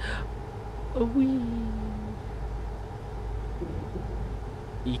straight on. A wee.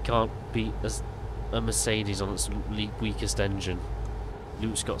 He can't beat a Mercedes on its weakest engine.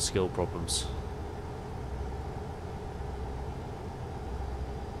 Luke's got skill problems.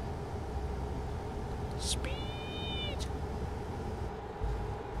 Speed!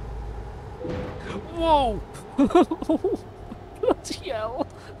 Whoa! Bloody hell!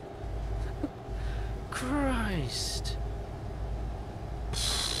 Christ!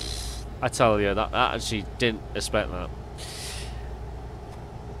 I tell you, that actually didn't expect that.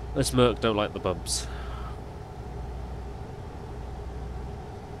 This Merc don't like the bumps.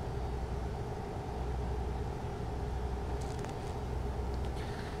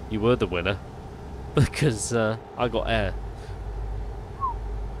 You were the winner, because I got air.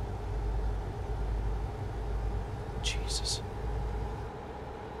 Jesus.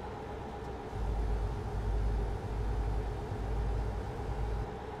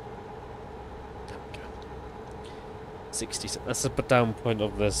 There we go. 60. That's the down point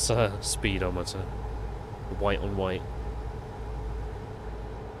of this speedometer. White on white.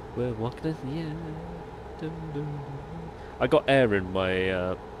 We're walking in the air. Dun, dun, dun. I got air in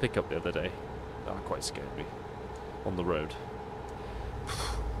my pickup the other day. That quite scared me. On the road.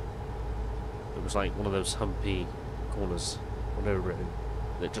 It was like one of those humpy corners on a road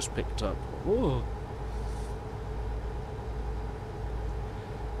that just picked up. Whoa!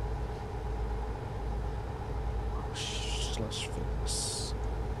 Slash fix.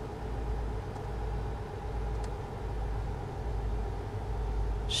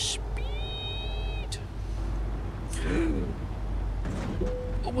 Speed!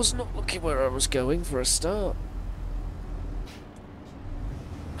 I was not looking where I was going for a start.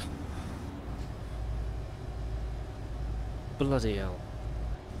 Bloody hell.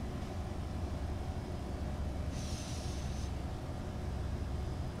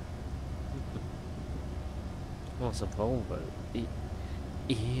 What's a Volvo?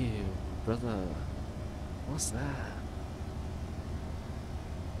 Ew, brother. What's that?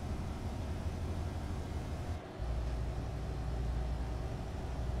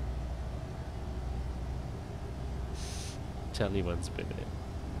 Tell you when's been it.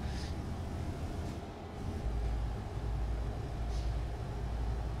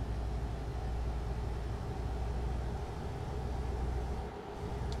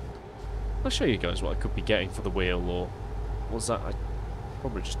 I'll show you guys what I could be getting for the wheel, or what was that? I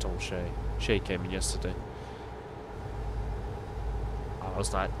probably just told Shay. Shay came in yesterday. I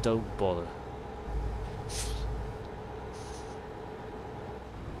was like, don't bother.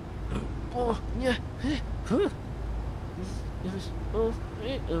 Oh, yeah.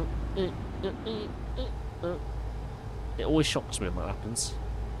 It always shocks me when that happens.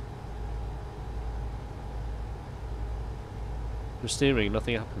 You're steering,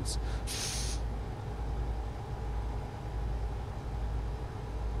 nothing happens.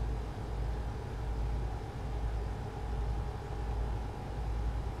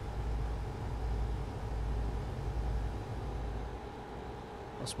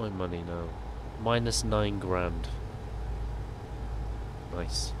 What's my money now? Minus 9 grand.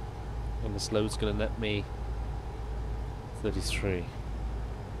 Nice. And this load's gonna net me 33.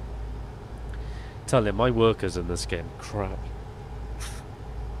 Tell you, my workers in this game, crap.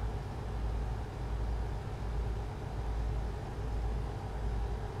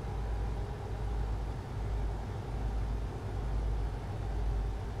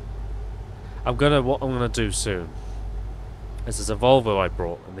 What I'm gonna do soon is there's a Volvo I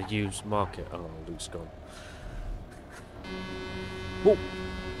brought in the used market. Oh, Luke's gone. Whoa!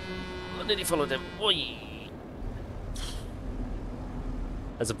 I nearly followed him. Oi!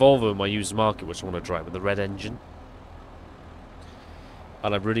 There's a Volvo in my used market which I want to drive with the red engine.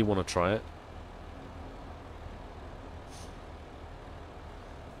 And I really want to try it.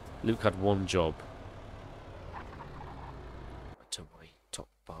 Luke had one job. I turn my top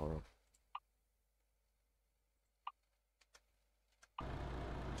bar on.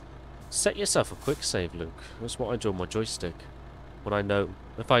 Set yourself a quick save, Luke. That's what I do on my joystick. When I know,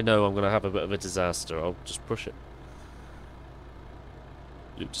 if I know I'm going to have a bit of a disaster, I'll just push it.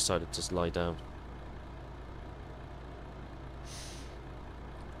 Luke decided to just lie down.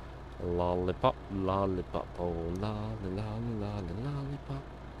 Lollipop, lollipop, oh lolly, lolly, lolly, lollipop.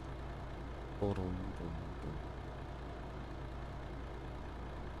 Boom, boom, boom.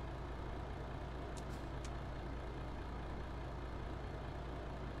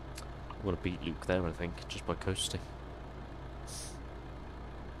 I'm going to beat Luke there, I think, just by coasting.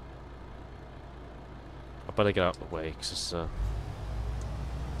 I better get out of the way, because well,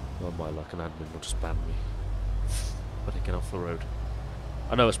 my luck, an admin will just ban me. Better get off the road.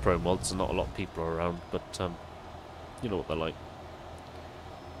 I know it's pro mods and not a lot of people are around, but you know what they're like.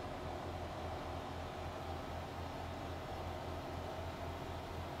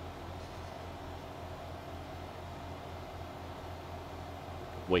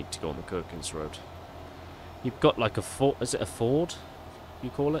 wait to go on the Kirkins Road. You've got like a ford. Is it a ford? You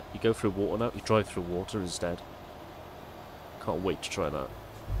call it? You go through water now. You drive through water instead. Can't wait to try that.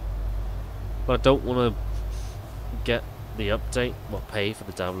 But I don't want to get the update, well, pay for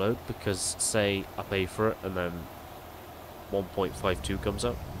the download, because say I pay for it and then 1.52 comes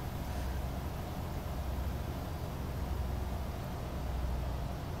up.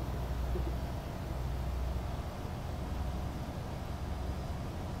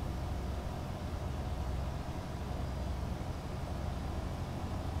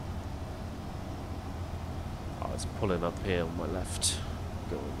 Oh, it's pulling up here on my left.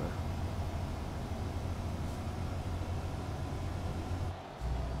 Go in there.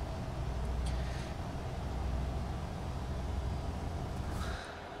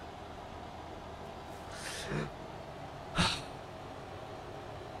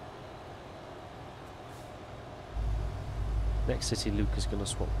 Next city, Luke is gonna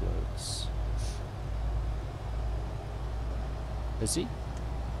swap loads. Is he?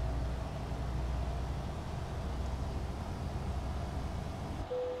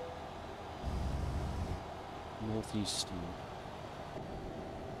 Northeastern.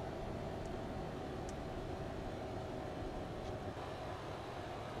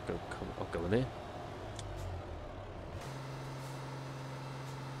 I'll go in here.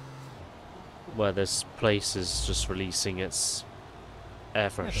 Where this place is just releasing its air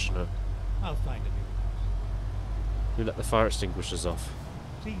freshener. I'll find a new route. You let the fire extinguishers off.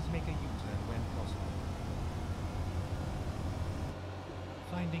 Please make a U-turn when possible.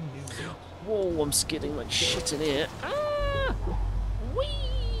 Finding new route. Whoa, I'm skidding like shit in here. Ah! Whee!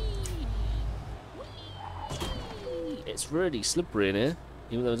 Whee! It's really slippery in here,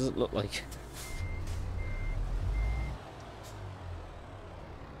 even though it doesn't look like.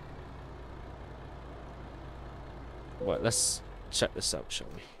 Right, let's check this out, shall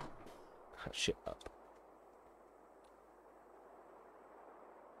we? Hatch it up.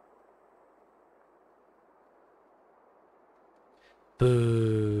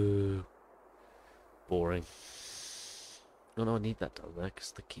 Boo! Boring. Oh no, I need that down there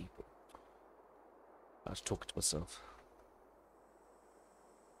because the keyboard. I was talking to myself.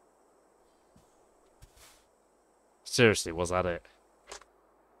 Seriously, was that it?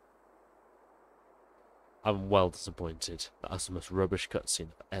 I'm well disappointed. That's the most rubbish cutscene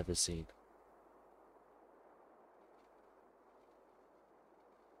I've ever seen.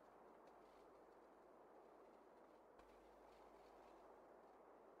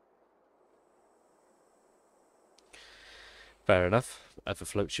 Fair enough. Ever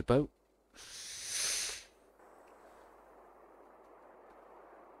floats your boat?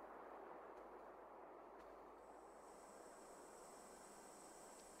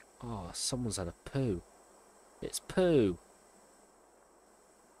 Oh, someone's had a poo. It's poo.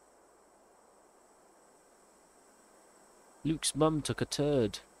 Luke's mum took a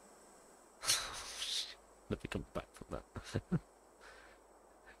turd. Never come back from that.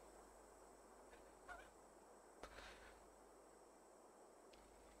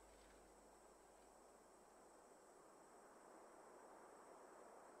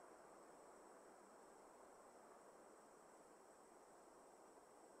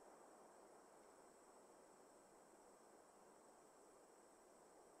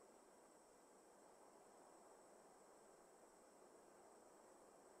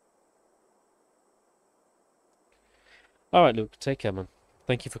 Alright, Luke, take care, man.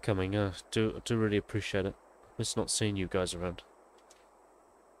 Thank you for coming. Do really appreciate it. Miss not seeing you guys around.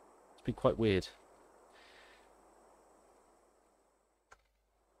 It's been quite weird.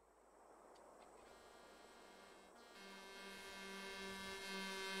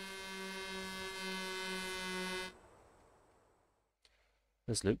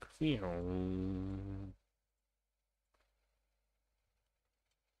 There's Luke.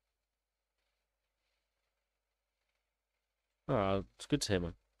 Ah, it's good to hear,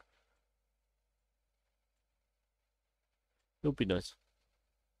 man. It'll be nice.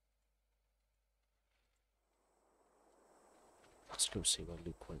 Let's go see where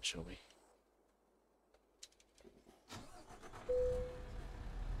Luke went, shall we?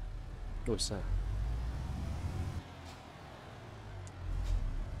 What's that?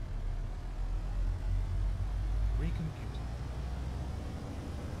 Recomputing.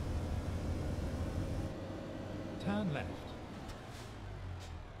 Turn left.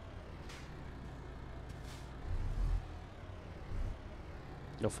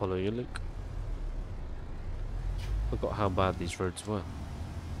 I'll follow you, Luke. Forgot how bad these roads were.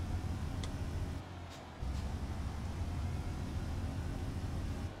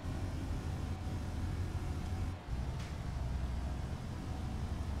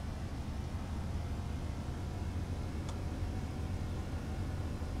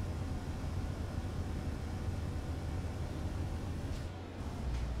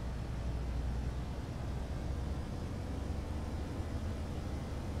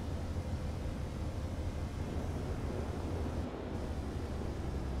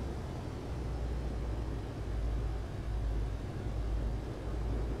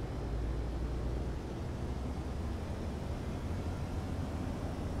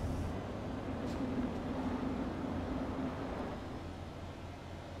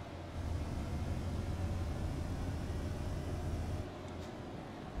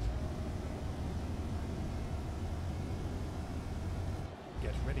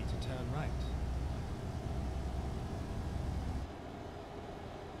 Turn right.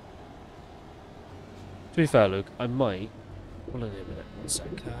 To be fair, Luke, I might... Hold on a minute, 1 sec.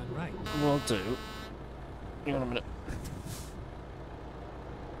 Turn right. What I'll do... Hang on a minute.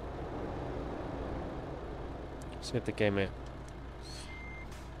 Let's get the game here.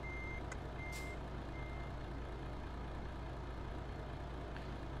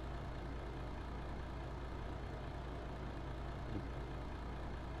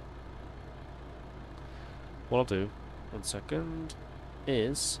 What I'll do, 1 second,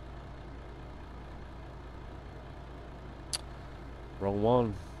 is... Wrong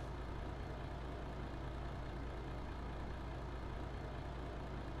one.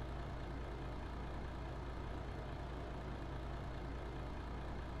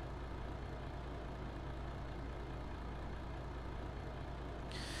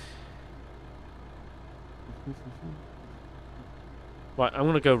 Right, I'm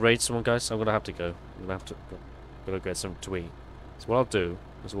gonna go raid someone, guys. I'm gonna have to go. I'm gonna have to gotta get something to eat. So what I'll do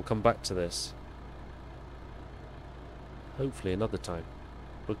is we'll come back to this. Hopefully another time.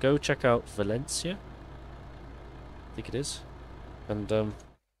 We'll go check out Valencia. I think it is. And I'll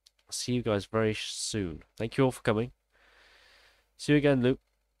see you guys very soon. Thank you all for coming. See you again, Luke.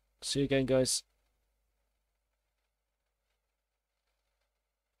 See you again, guys.